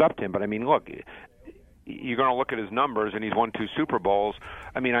catches up to him. But I mean, look, you're going to look at his numbers, and he's won 2 Super Bowls.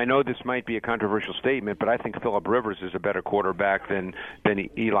 I mean, I know this might be a controversial statement, but I think Phillip Rivers is a better quarterback than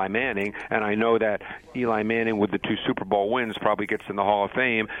Eli Manning, and I know that Eli Manning with the 2 Super Bowl wins probably gets in the Hall of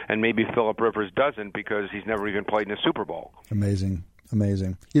Fame, and maybe Phillip Rivers doesn't because he's never even played in a Super Bowl. Amazing. And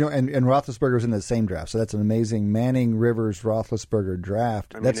Roethlisberger's in the same draft, so that's an amazing Manning, Rivers, Roethlisberger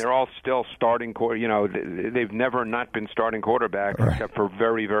draft. I mean, they're all still starting. They've never not been starting quarterbacks except for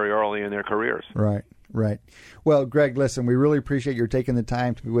very, very early in their careers. Right. Well, Greg, listen, we really appreciate your taking the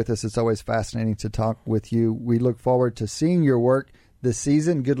time to be with us. It's always fascinating to talk with you. We look forward to seeing your work this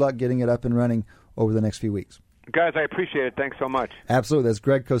season. Good luck getting it up and running over the next few weeks. Guys, I appreciate it. Thanks so much. Absolutely. That's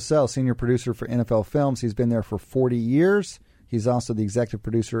Greg Cosell, senior producer for NFL Films. He's been there for 40 years. He's also the executive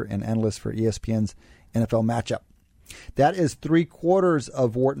producer and analyst for ESPN's NFL Matchup. That is 3/4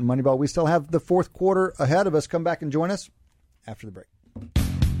 of Wharton Moneyball. We still have the fourth quarter ahead of us. Come back and join us after the break.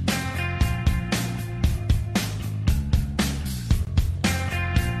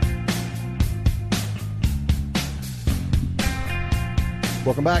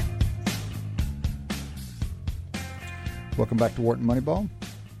 Welcome back. Welcome back to Wharton Moneyball.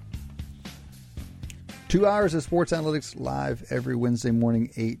 2 hours of sports analytics live every Wednesday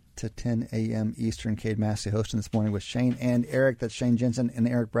morning, 8 to 10 a.m. Eastern. Cade Massey hosting this morning with Shane and Eric. That's Shane Jensen and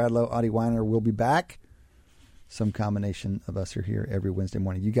Eric Bradlow. Audie Weiner will be back. Some combination of us are here every Wednesday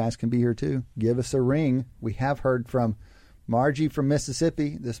morning. You guys can be here too. Give us a ring. We have heard from Margie from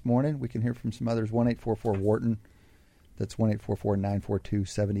Mississippi this morning. We can hear from some others. 1-844-WHARTON. That's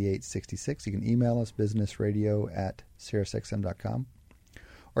 1-844-942-7866. You can email us, businessradio@SiriusXM.com.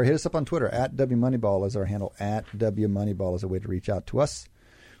 Or hit us up on Twitter, @WMoneyball is our handle, @WMoneyball is a way to reach out to us.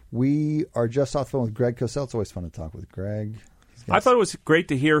 We are just off the phone with Greg Cosell. It's always fun to talk with Greg. I thought it was great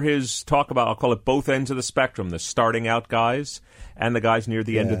to hear his talk about, I'll call it both ends of the spectrum, the starting out guys and the guys near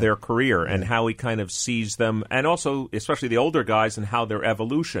the end of their career, and how he kind of sees them, and also, especially the older guys, and how their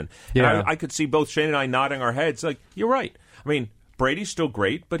evolution. Yeah. And I could see both Shane and I nodding our heads, like, you're right. I mean, Brady's still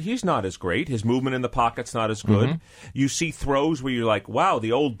great, but he's not as great. His movement in the pocket's not as good. Mm-hmm. You see throws where you're like, wow,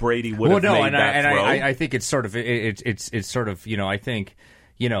 the old Brady would have made that throw. I think it's sort of, it's sort of, I think,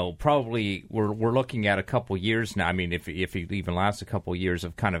 probably we're looking at a couple years now. I mean, if he even lasts a couple years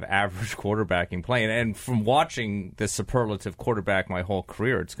of kind of average quarterbacking play, and from watching the superlative quarterback my whole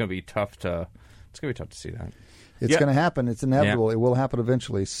career, it's going to be tough to see that. It's going to happen. It's inevitable. Yeah. It will happen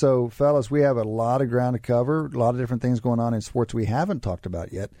eventually. So, fellas, we have a lot of ground to cover, a lot of different things going on in sports we haven't talked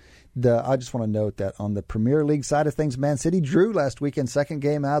about yet. I just want to note that on the Premier League side of things, Man City drew last weekend. Second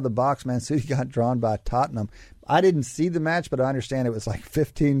game out of the box, Man City got drawn by Tottenham. I didn't see the match, but I understand it was like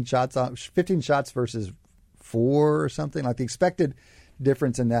 15 shots versus 4 or something. Like the expected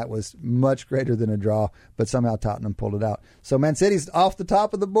difference in that was much greater than a draw, but somehow Tottenham pulled it out. So Man City's off the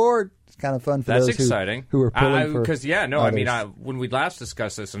top of the board. It's kind of fun for those who are pulling for because others. I mean, when we last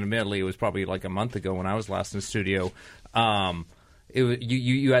discussed this, and admittedly it was probably like a month ago when I was last in the studio,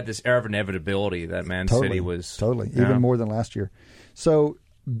 you had this air of inevitability that Man City was even more than last year. So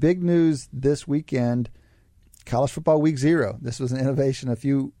big news this weekend, college football week 0. This was an innovation a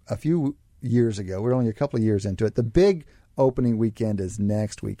few years ago. We're only a couple of years into it. The big opening weekend is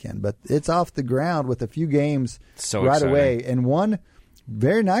next weekend, but it's off the ground with a few games right away, and one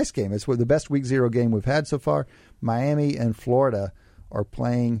very nice game. It's the best week 0 game we've had so far. Miami and Florida are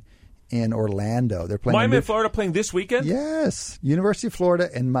playing in Orlando. They're playing Miami and Florida playing this weekend? Yes. University of Florida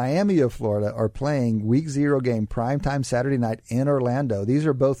and Miami of Florida are playing week 0 game primetime Saturday night in Orlando. These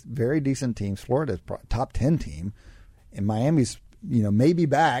are both very decent teams. Florida's top 10 team, and Miami's maybe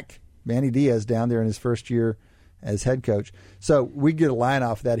back. Manny Diaz down there in his first year as head coach. So we get a line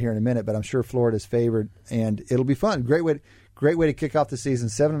off of that here in a minute, but I'm sure Florida's favored, and it'll be fun. Great way to kick off the season.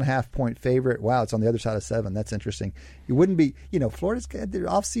 7.5-point favorite. Wow, it's on the other side of 7. That's interesting. It wouldn't be, Florida's got their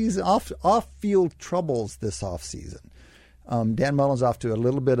off-field troubles this offseason. Dan Mullen's off to a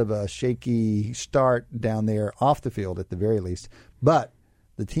little bit of a shaky start down there off the field at the very least, but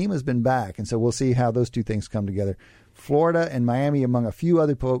the team has been back, and so we'll see how those two things come together. Florida and Miami, among a few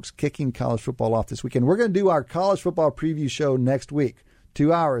other folks, kicking college football off this weekend. We're going to do our college football preview show next week.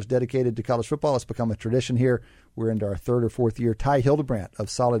 2 hours dedicated to college football. It's become a tradition here. We're into our 3rd or 4th year. Ty Hildebrandt of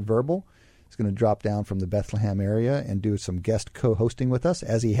Solid Verbal is going to drop down from the Bethlehem area and do some guest co-hosting with us,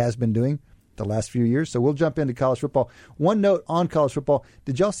 as he has been doing the last few years. So we'll jump into college football. One note on college football.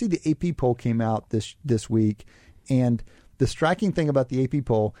 Did y'all see the AP poll came out this week? And the striking thing about the AP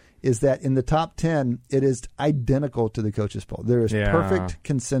poll is that in the top 10, it is identical to the coaches poll. There is perfect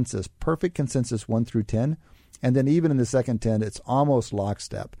consensus 1 through 10. And then even in the second 10, it's almost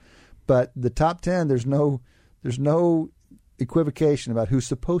lockstep. But the top 10, there's no equivocation about who's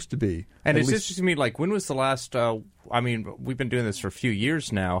supposed to be. And it's interesting to me, like, when was the last we've been doing this for a few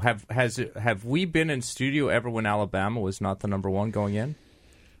years now. Have we been in studio ever when Alabama was not the number 1 going in?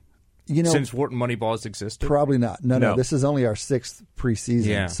 Since Wharton Moneyball has existed? Probably not. No. This is only our 6th preseason.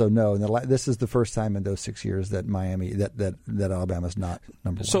 Yeah. So no, this is the first time in those 6 years that that Alabama's not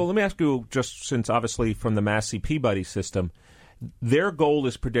number 1. So let me ask you, just since obviously from the Massey Peabody system, their goal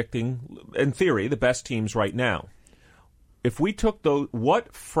is predicting, in theory, the best teams right now. If we took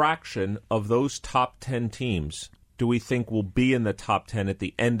what fraction of those top 10 teams do we think will be in the top 10 at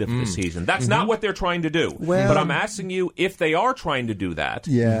the end of the season? That's not what they're trying to do. But I'm asking you, if they are trying to do that,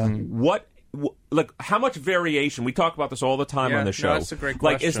 what like, how much variation? We talk about this all the time on the show. No, that's a great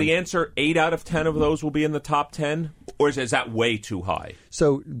question. Like, is the answer 8 out of 10 of those will be in the top 10? Or is that way too high?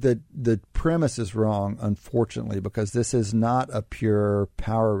 So the premise is wrong, unfortunately, because this is not a pure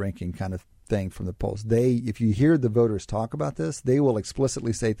power ranking kind of thing from the polls. If you hear the voters talk about this, they will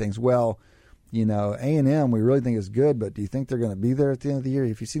explicitly say things, well, A&M we really think is good, but do you think they're going to be there at the end of the year?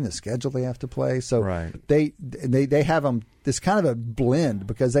 Have you seen the schedule they have to play? So they have them this kind of a blend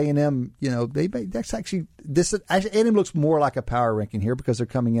because A&M, that's actually A&M looks more like a power ranking here because they're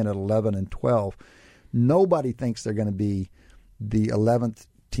coming in at 11 and 12. Nobody thinks they're going to be the 11th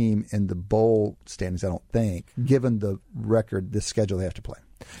team in the bowl standings, I don't think, given the record, the schedule they have to play.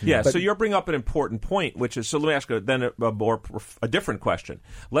 Yeah, so you're bringing up an important point, which is, so let me ask you then a different question.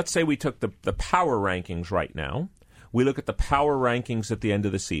 Let's say we took the power rankings right now. We look at the power rankings at the end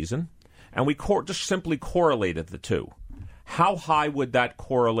of the season, and we just simply correlated the two. How high would that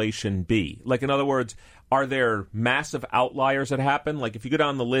correlation be? Like, in other words, are there massive outliers that happen? Like, if you go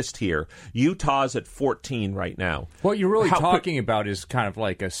down the list here, Utah's at 14 right now. What you're really talking about is kind of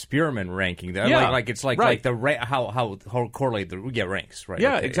like a Spearman ranking. Yeah, like it's like how correlated we get ranks, right?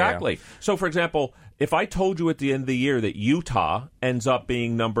 Yeah, okay, exactly. Yeah. So, for example, if I told you at the end of the year that Utah ends up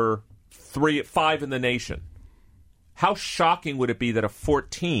being number 5 in the nation, how shocking would it be that a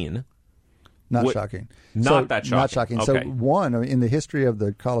 14... Not shocking. That shocking. Not shocking. Okay. So, in the history of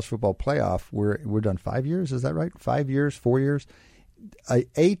the college football playoff, we're done 5 years. Is that right? 5 years, 4 years.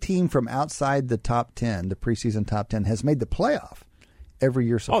 A team from outside the top 10, the preseason top 10, has made the playoff every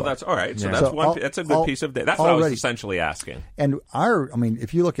year so far. Oh, that's all right. So yeah. that's a good piece of data. That's what I was essentially asking. And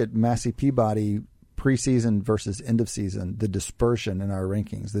if you look at Massey Peabody preseason versus end of season, the dispersion in our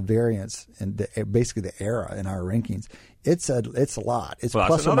rankings, the variance, and basically the era in our rankings, it's a lot. It's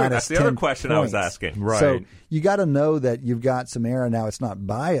plus or minus 10 That's the other question points. I was asking. Right. So you got to know that you've got some error. Now it's not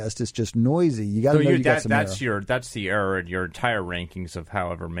biased; it's just noisy. You got to know you got some error. That's the error in your entire rankings of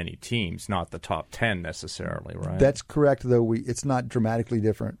however many teams, not the top 10 necessarily, right? That's correct, though. It's not dramatically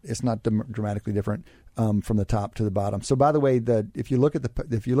different. It's not dramatically different from the top to the bottom. So, by the way, if you look at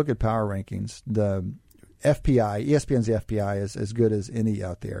power rankings, the FPI, ESPN's FPI is as good as any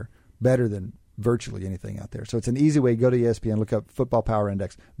out there, better than virtually anything out there. So it's an easy way. Go to ESPN, look up Football Power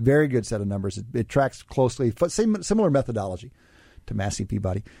Index. Very good set of numbers. It tracks closely, similar methodology to Massey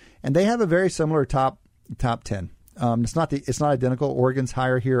Peabody, and they have a very similar top 10. It's not identical. Oregon's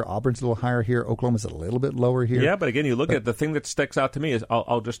higher here. Auburn's a little higher here. Oklahoma's a little bit lower here. Yeah, but again, you look at the thing that sticks out to me is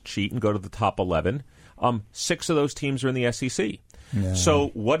I'll just cheat and go to the top 11. 6 of those teams are in the SEC. Yeah. So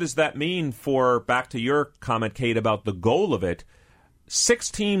what does that mean back to your comment, Kate, about the goal of it? 6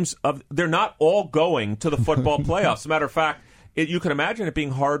 teams, they're not all going to the football playoffs. As a matter of fact, you can imagine it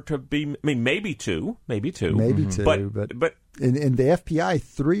being hard to be, maybe two. But in the FPI,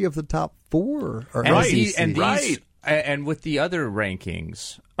 3 of the top 4 are SEC. And with the other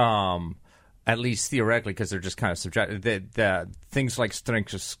rankings, at least theoretically, because they're just kind of subjective, the things like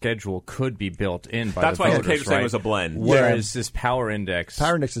strength of schedule could be built in by That's the why voters, Kate was saying it was a blend. Whereas this power index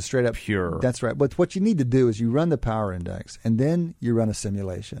is straight up pure. That's right. But what you need to do is you run the power index, and then you run a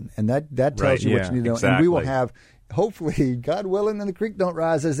simulation, and that tells you what you need to know. Exactly. And we will have, hopefully, God willing, and the creek don't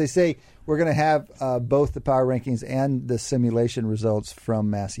rise, as they say, we're going to have both the power rankings and the simulation results from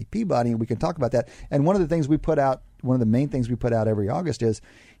Massey Peabody, and we can talk about that. And one of the main things we put out every August is,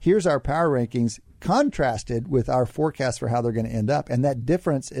 here's our power rankings contrasted with our forecast for how they're going to end up, and that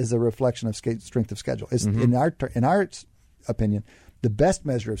difference is a reflection of strength of schedule. It's in our opinion, the best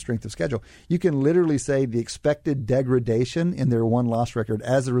measure of strength of schedule. You can literally say the expected degradation in their won-loss record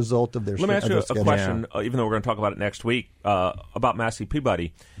as a result of their schedule. Let me ask you a question, even though we're going to talk about it next week, about Massey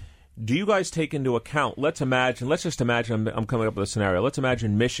Peabody. Do you guys take into account, let's just imagine, I'm coming up with a scenario. Let's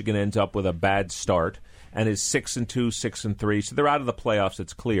imagine Michigan ends up with a bad start and is 6-2, 6-3, so they're out of the playoffs,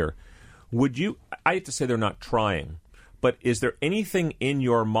 it's clear. I hate to say they're not trying, but is there anything in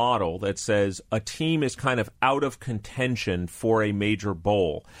your model that says a team is kind of out of contention for a major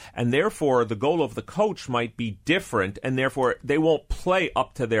bowl, and therefore the goal of the coach might be different, and therefore they won't play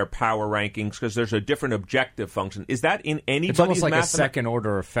up to their power rankings because there's a different objective function? Is that in anybody's It's almost like a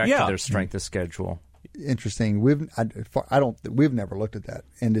second-order effect to their strength of schedule. Interesting. We've never looked at that,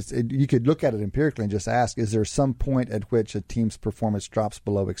 and you could look at it empirically and just ask: is there some point at which a team's performance drops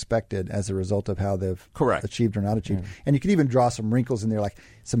below expected as a result of how they've achieved or not achieved? And you could even draw some wrinkles in there, like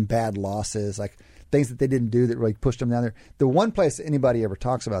some bad losses, like things that they didn't do that really pushed them down there. The one place anybody ever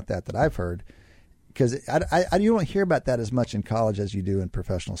talks about that I've heard, because you don't hear about that as much in college as you do in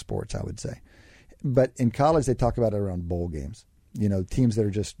professional sports, I would say. But in college, they talk about it around bowl games. teams that are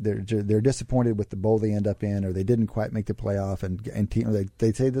just they're disappointed with the bowl they end up in, or they didn't quite make the playoff, and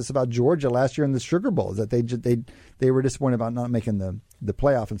they say this about Georgia last year in the Sugar Bowl, is that they were disappointed about not making the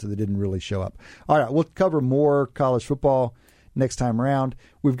playoff, and so they didn't really show up. All right, we'll cover more college football next time around.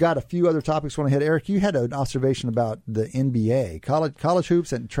 We've got a few other topics we want to hit. Eric, you had an observation about the NBA, college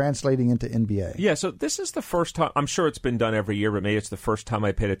hoops, and translating into NBA. Yeah, so this is the first time, I'm sure it's been done every year, but maybe it's the first time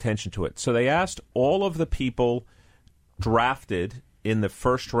I paid attention to it. So they asked all of the people drafted in the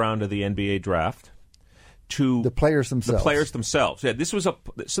first round of the NBA draft to the players themselves. Yeah, this is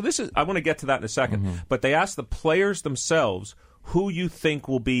I want to get to that in a second, but they asked the players themselves who you think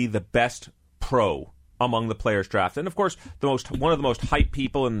will be the best pro among the players drafted. And of course, one of the most hyped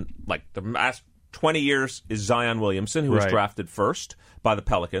people in like the last 20 years is Zion Williamson, who was drafted first by the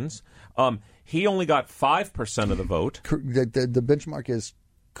Pelicans. He only got 5% of the vote. The benchmark is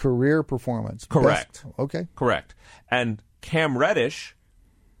career performance. Correct. Best. Okay. Correct. And Cam Reddish,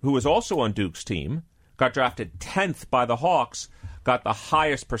 who was also on Duke's team, got drafted 10th by the Hawks, got the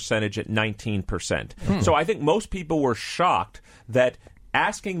highest percentage at 19%. So I think most people were shocked that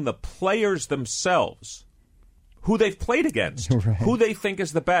asking the players themselves who they've played against, who they think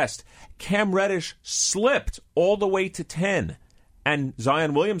is the best, Cam Reddish slipped all the way to 10. And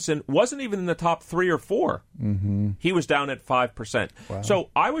Zion Williamson wasn't even in the top 3 or 4. He was down at 5%. Wow. So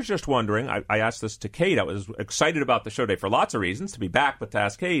I was just wondering, I asked this to Cade. I was excited about the show today for lots of reasons, to be back, but to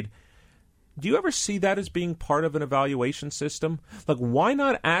ask Cade, do you ever see that as being part of an evaluation system? Like, why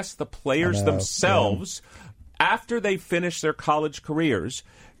not ask the players themselves, after they finish their college careers,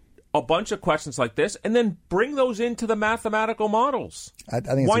 a bunch of questions like this, and then bring those into the mathematical models? I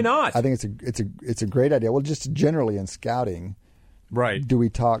think why not? I think it's a great idea. Well, just generally in scouting, right? Do we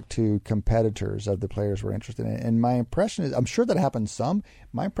talk to competitors of the players we're interested in? And my impression is, I'm sure that happens some.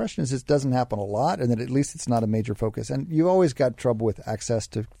 My impression is it doesn't happen a lot, and that at least it's not a major focus. And you always got trouble with access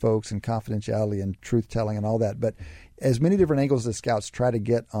to folks and confidentiality and truth telling and all that. But as many different angles as scouts try to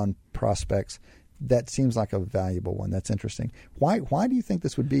get on prospects, that seems like a valuable one. That's interesting. Why do you think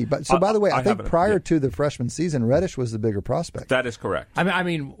this would be? But by the way, I think prior to the freshman season, Reddish was the bigger prospect. That is correct. I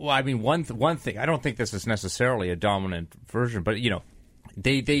mean, one thing. I don't think this is necessarily a dominant version, but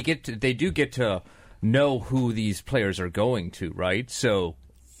they do get to know who these players are going to, right? So,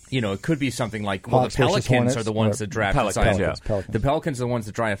 it could be something like, the Pelicans are the ones that drafted Zion. The Pelicans are the ones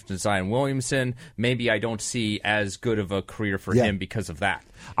that drafted Zion Williamson. Maybe I don't see as good of a career for him because of that.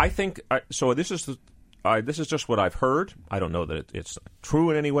 I think so. This is just what I've heard. I don't know that it's true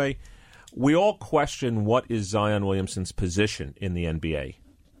in any way. We all question what is Zion Williamson's position in the NBA.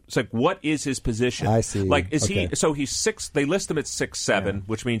 It's like, what is his position? I see. Like, is he? So he's 6. They list him at 6'7",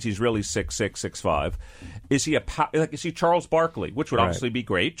 which means he's really 6'6", 6'5". Is he is he Charles Barkley? Which would obviously be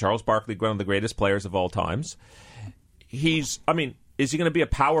great. Charles Barkley, one of the greatest players of all times. Is he going to be a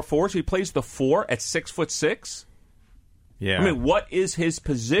power forward? So he plays the 4 at 6'6". Yeah. I mean, what is his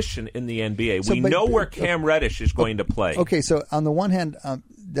position in the NBA? We know where Cam Reddish is going to play. Okay, so on the one hand,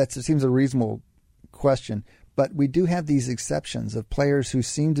 that seems a reasonable question. But we do have these exceptions of players who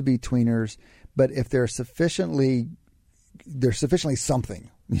seem to be tweeners, but if they're sufficiently something,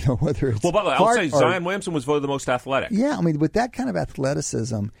 whether it's by the way, I'll say Zion Williamson was voted the most athletic. Yeah, with that kind of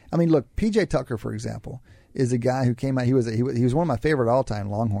athleticism, look, PJ Tucker, for example, is a guy who came out. He was one of my favorite all-time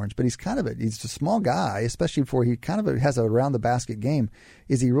Longhorns, but he's a small guy, especially for he kind of has a around the basket game.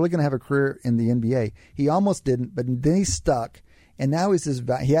 Is he really going to have a career in the NBA? He almost didn't, but then he stuck. And now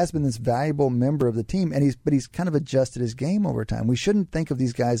he has been this valuable member of the team, and he's kind of adjusted his game over time. We shouldn't think of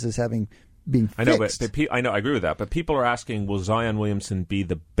these guys as being fixed. I know, I agree with that. But people are asking, will Zion Williamson be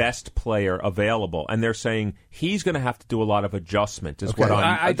the best player available? And they're saying he's going to have to do a lot of adjustment. That's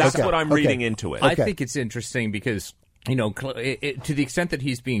what I'm reading into it. I think it's interesting because to the extent that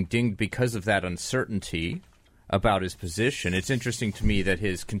he's being dinged because of that uncertainty about his position, it's interesting to me that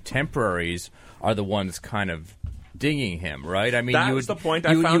his contemporaries are the ones kind of dinging him, right? I mean, that was the point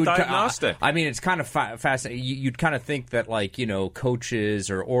I found diagnostic. It's kind of fascinating. You'd kind of think that, coaches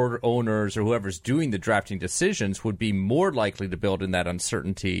or owners or whoever's doing the drafting decisions would be more likely to build in that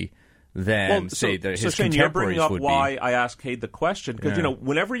uncertainty than, his contemporaries Shane, you're bringing up would why be. I asked Cade the question, because,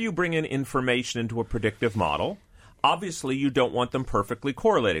 whenever you bring in information into a predictive model, obviously you don't want them perfectly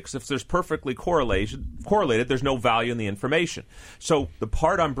correlated, because if there's perfectly correlated, there's no value in the information. So the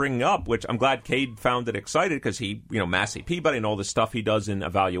part I'm bringing up, which I'm glad Cade found it excited, because he, Massey Peabody and all this stuff he does in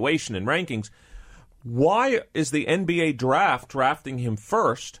evaluation and rankings, why is the NBA draft drafting him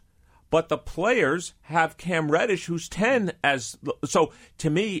first, but the players have Cam Reddish, who's 10 as... So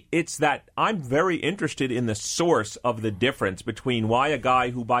to me, it's that I'm very interested in the source of the difference between why a guy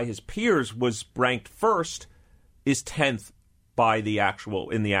who by his peers was ranked first is 10th in the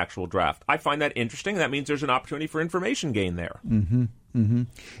actual draft. I find that interesting. That means there's an opportunity for information gain there. Mm-hmm. Mm-hmm.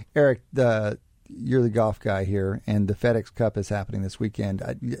 Eric, you're the golf guy here, and the FedEx Cup is happening this weekend.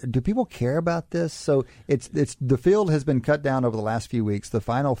 Do people care about this? So it's the field has been cut down over the last few weeks. The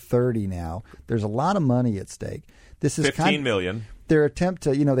final 30 now. There's a lot of money at stake. This is $15 million. Their attempt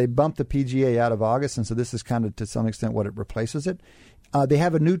to, they bumped the PGA out of August, and so this is kind of to some extent what it replaces it. They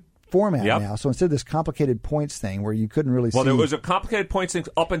have a new format now. So instead of this complicated points thing where you couldn't really see. Well, there was a complicated points thing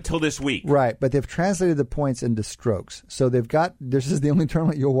up until this week. Right, but they've translated the points into strokes. So this is the only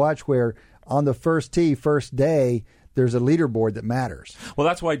tournament you'll watch where on the first tee, first day, there's a leaderboard that matters. Well,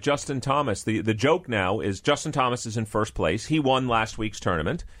 that's why Justin Thomas, the joke now is Justin Thomas is in first place. He won last week's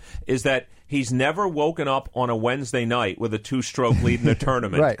tournament, is that he's never woken up on a Wednesday night with a 2-stroke lead in the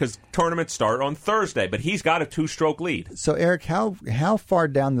tournament. Right. Because tournaments start on Thursday, but he's got a 2-stroke lead. So, Eric, how far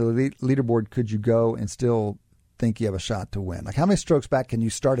down the leaderboard could you go and still think you have a shot to win? Like, how many strokes back can you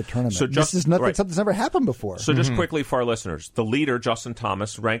start a tournament? So this is nothing. Right. Something's never happened before. So just quickly for our listeners, the leader, Justin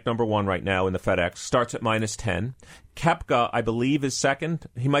Thomas, ranked number 1 right now in the FedEx, starts at -10. Koepka, I believe, is second.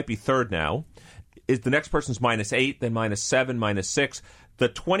 He might be third now. The next person's -8, then -7, -6. The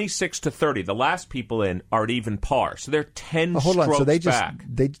 26 to 30, the last people in, are at even par. So they're 10 hold strokes on. So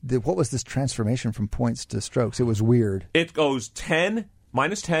back. What was this transformation from points to strokes? It was weird. It goes 10,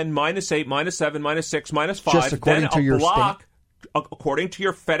 -10, -8, -7, -6, -5. Just according then to your block, according to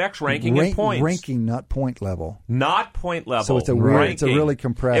your FedEx ranking and points. Ranking, not point level. Not point level. So it's a weird, ranking. it's a really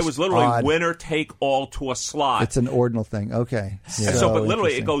compressed. It was literally odd, winner take all to a slot. It's an ordinal thing. Okay. Yeah. But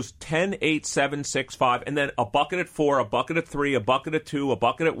literally it goes 10, 8, 7, 6, 5, and then a bucket at 4, a bucket at 3, a bucket at 2, a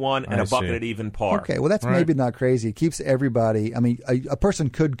bucket at 1, and a bucket at even par. Okay, well that's maybe not crazy. It keeps everybody. I mean, a person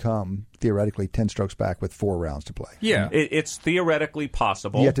could come theoretically 10 strokes back with 4 rounds to play. Yeah, it's theoretically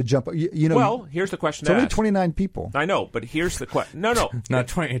possible. You have to jump. Well, here's the question. It's only 29 people. I know, but here's the question. No. Not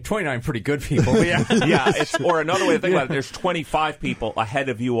 29 pretty good people. Yeah. Yeah, or another way to think about it, there's 25 people ahead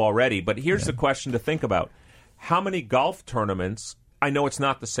of you already. But here's the question to think about. How many golf tournaments, I know it's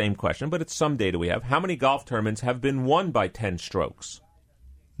not the same question, but it's some data we have. How many golf tournaments have been won by 10 strokes?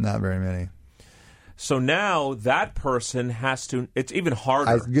 Not very many. So now that person has to. It's even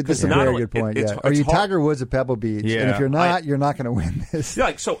harder. This is a very good point. Are you Tiger Woods at Pebble Beach? Yeah. And if you're not, you're not going to win this.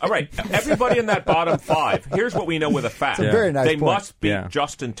 All right. Everybody in that bottom 5. Here's what we know with a fact. It's a very nice They point. must beat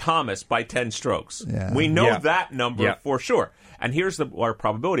Justin Thomas by 10 strokes. Yeah. We know that number for sure. And here's where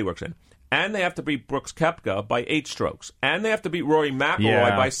probability works in. And they have to beat Brooks Koepka by 8 strokes. And they have to beat Rory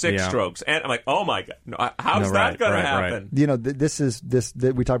McIlroy by 6 strokes. And I'm like, oh my God, how's that going to happen? Right. This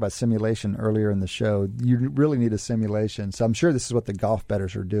we talked about simulation earlier in the show. You really need a simulation. So I'm sure this is what the golf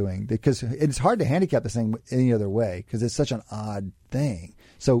bettors are doing, because it's hard to handicap this thing any other way because it's such an odd thing.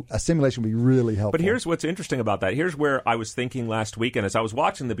 So a simulation would be really helpful. But here's what's interesting about that. Here's where I was thinking last weekend as I was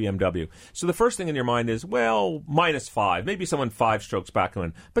watching the BMW. So the first thing in your mind is, well, -5. Maybe someone 5 strokes back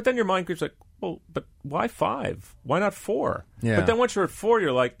in. But then your mind creeps like, well, but why 5? Why not 4? Yeah. But then once you're at 4,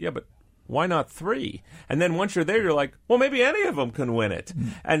 you're like, yeah, but why not 3? And then once you're there, you're like, well, maybe any of them can win it.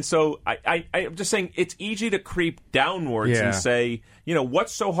 And so I'm just saying it's easy to creep downwards and say,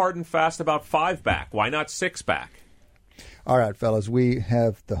 what's so hard and fast about 5 back? Why not 6 back? All right, fellas, we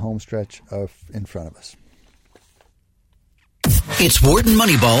have the home stretch in front of us. It's Wharton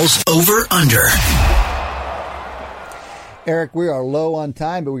Moneyball's Over-Under. Eric, we are low on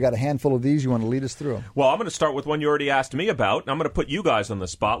time, but we got a handful of these. You want to lead us through them? Well, I'm going to start with one you already asked me about. I'm going to put you guys on the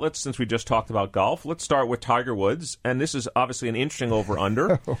spot. Since we just talked about golf, let's start with Tiger Woods. And this is obviously an interesting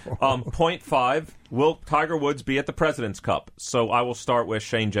over-under. 0.5. Will Tiger Woods be at the President's Cup? So I will start with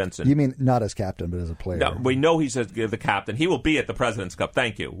Shane Jensen. You mean not as captain, but as a player? No, we know he's the captain. He will be at the President's Cup.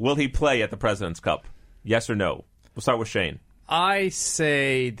 Thank you. Will he play at the President's Cup? Yes or no? We'll start with Shane. I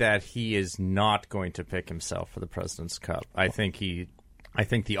say that he is not going to pick himself for the President's Cup. I think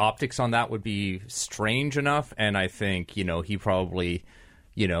the optics on that would be strange enough, and I think, he probably,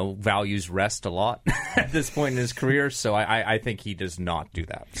 values rest a lot at this point in his career, so I think he does not do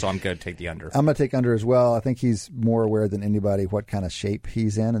that. So I'm going to take the under. I'm going to take under as well. I think he's more aware than anybody what kind of shape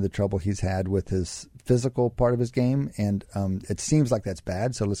he's in and the trouble he's had with his physical part of his game, and it seems like that's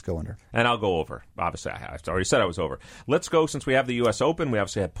bad, so let's go under. And I'll go over. Obviously, I already said I was over. Let's go, since we have the U.S. Open. We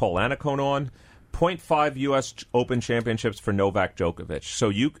obviously had Paul Annacone on. 0.5 U.S. Open championships for Novak Djokovic.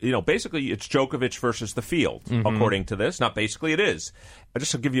 So, basically it's Djokovic versus the field, according to this. Not basically, it is.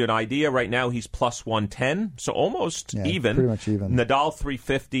 Just to give you an idea, right now he's plus 110, so almost even. Pretty much even. Nadal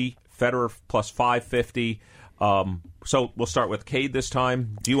 350, Federer plus 550. So we'll start with Cade this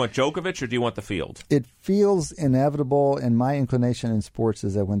time. Do you want Djokovic or do you want the field? It feels inevitable, and my inclination in sports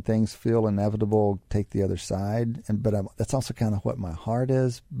is that when things feel inevitable, take the other side. But that's also kind of what my heart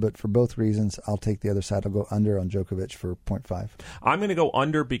is. But for both reasons, I'll take the other side. I'll go under on Djokovic for 0.5. I'm going to go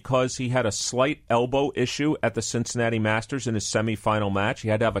under because he had a slight elbow issue at the Cincinnati Masters in his semifinal match. He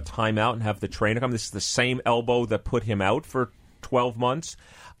had to have a timeout and have the trainer come. This is the same elbow that put him out for 12 months.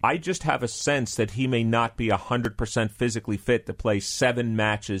 I just have a sense that he may not be 100% physically fit to play 7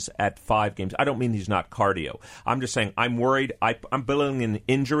 matches at 5 games. I don't mean he's not cardio. I'm just saying I'm worried. I'm billing an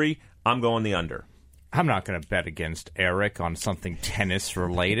injury. I'm going the under. I'm not going to bet against Eric on something tennis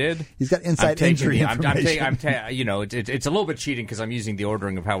related. He's got inside injury information. It's a little bit cheating because I'm using the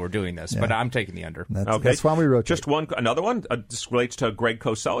ordering of how we're doing this, but I'm taking the under. That's why we wrote just another one. This relates to Greg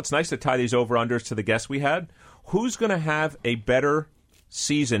Cosell. It's nice to tie these over-unders to the guests we had. Who's going to have a better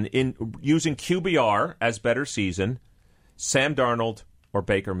season in using QBR as better season, Sam Darnold or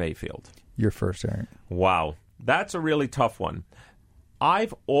Baker Mayfield? You're first, Eric. Wow. That's a really tough one.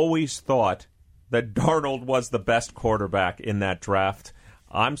 I've always thought that Darnold was the best quarterback in that draft.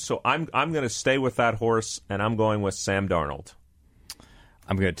 I'm going to stay with that horse, and I'm going with Sam Darnold.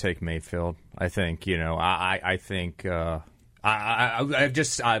 I'm going to take Mayfield. I think, I think he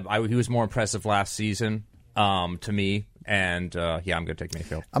was more impressive last season to me. And, I'm going to take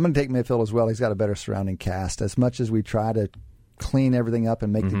Mayfield. I'm going to take Mayfield as well. He's got a better surrounding cast. As much as we try to clean everything up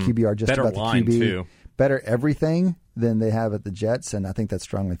and make the QBR just better about the line QB, too. Better everything than they have at the Jets, and I think that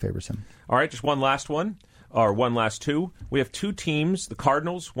strongly favors him. All right, just one last two. We have 2 teams. The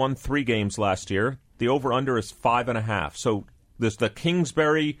Cardinals won 3 games last year. The over-under is 5.5. So there's the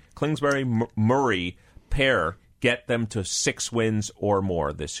Kingsbury-Murray pair get them to 6 wins or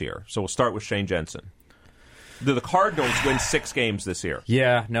more this year. So we'll start with Shane Jensen. Do the Cardinals win 6 games this year?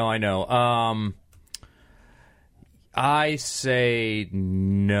 Yeah, no, I know. I say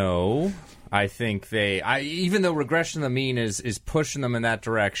no. I think even though regression to the mean is pushing them in that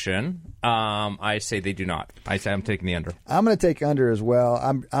direction, I say they do not. I'm taking the under. I'm going to take under as well.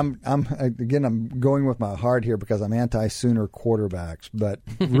 I'm going with my heart here because I'm anti-Sooner quarterbacks. But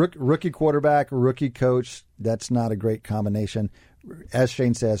rookie quarterback, rookie coach, that's not a great combination. As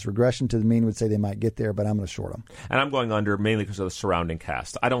Shane says, regression to the mean would say they might get there, but I'm going to short them. And I'm going under mainly because of the surrounding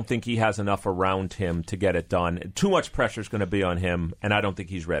cast. I don't think he has enough around him to get it done. Too much pressure is going to be on him, and I don't think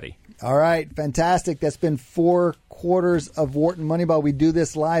he's ready. All right, fantastic. That's been 4 quarters of Wharton Moneyball. We do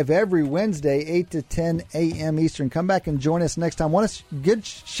this live every Wednesday, 8 to 10 a.m. Eastern. Come back and join us next time. Want a good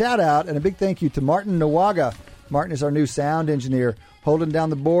shout-out and a big thank you to Martin Nawaga. Martin is our new sound engineer, holding down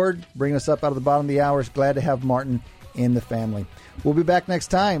the board, bringing us up out of the bottom of the hours. Glad to have Martin in the family. We'll be back next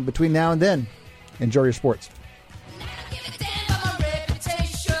time. Between now and then, enjoy your sports.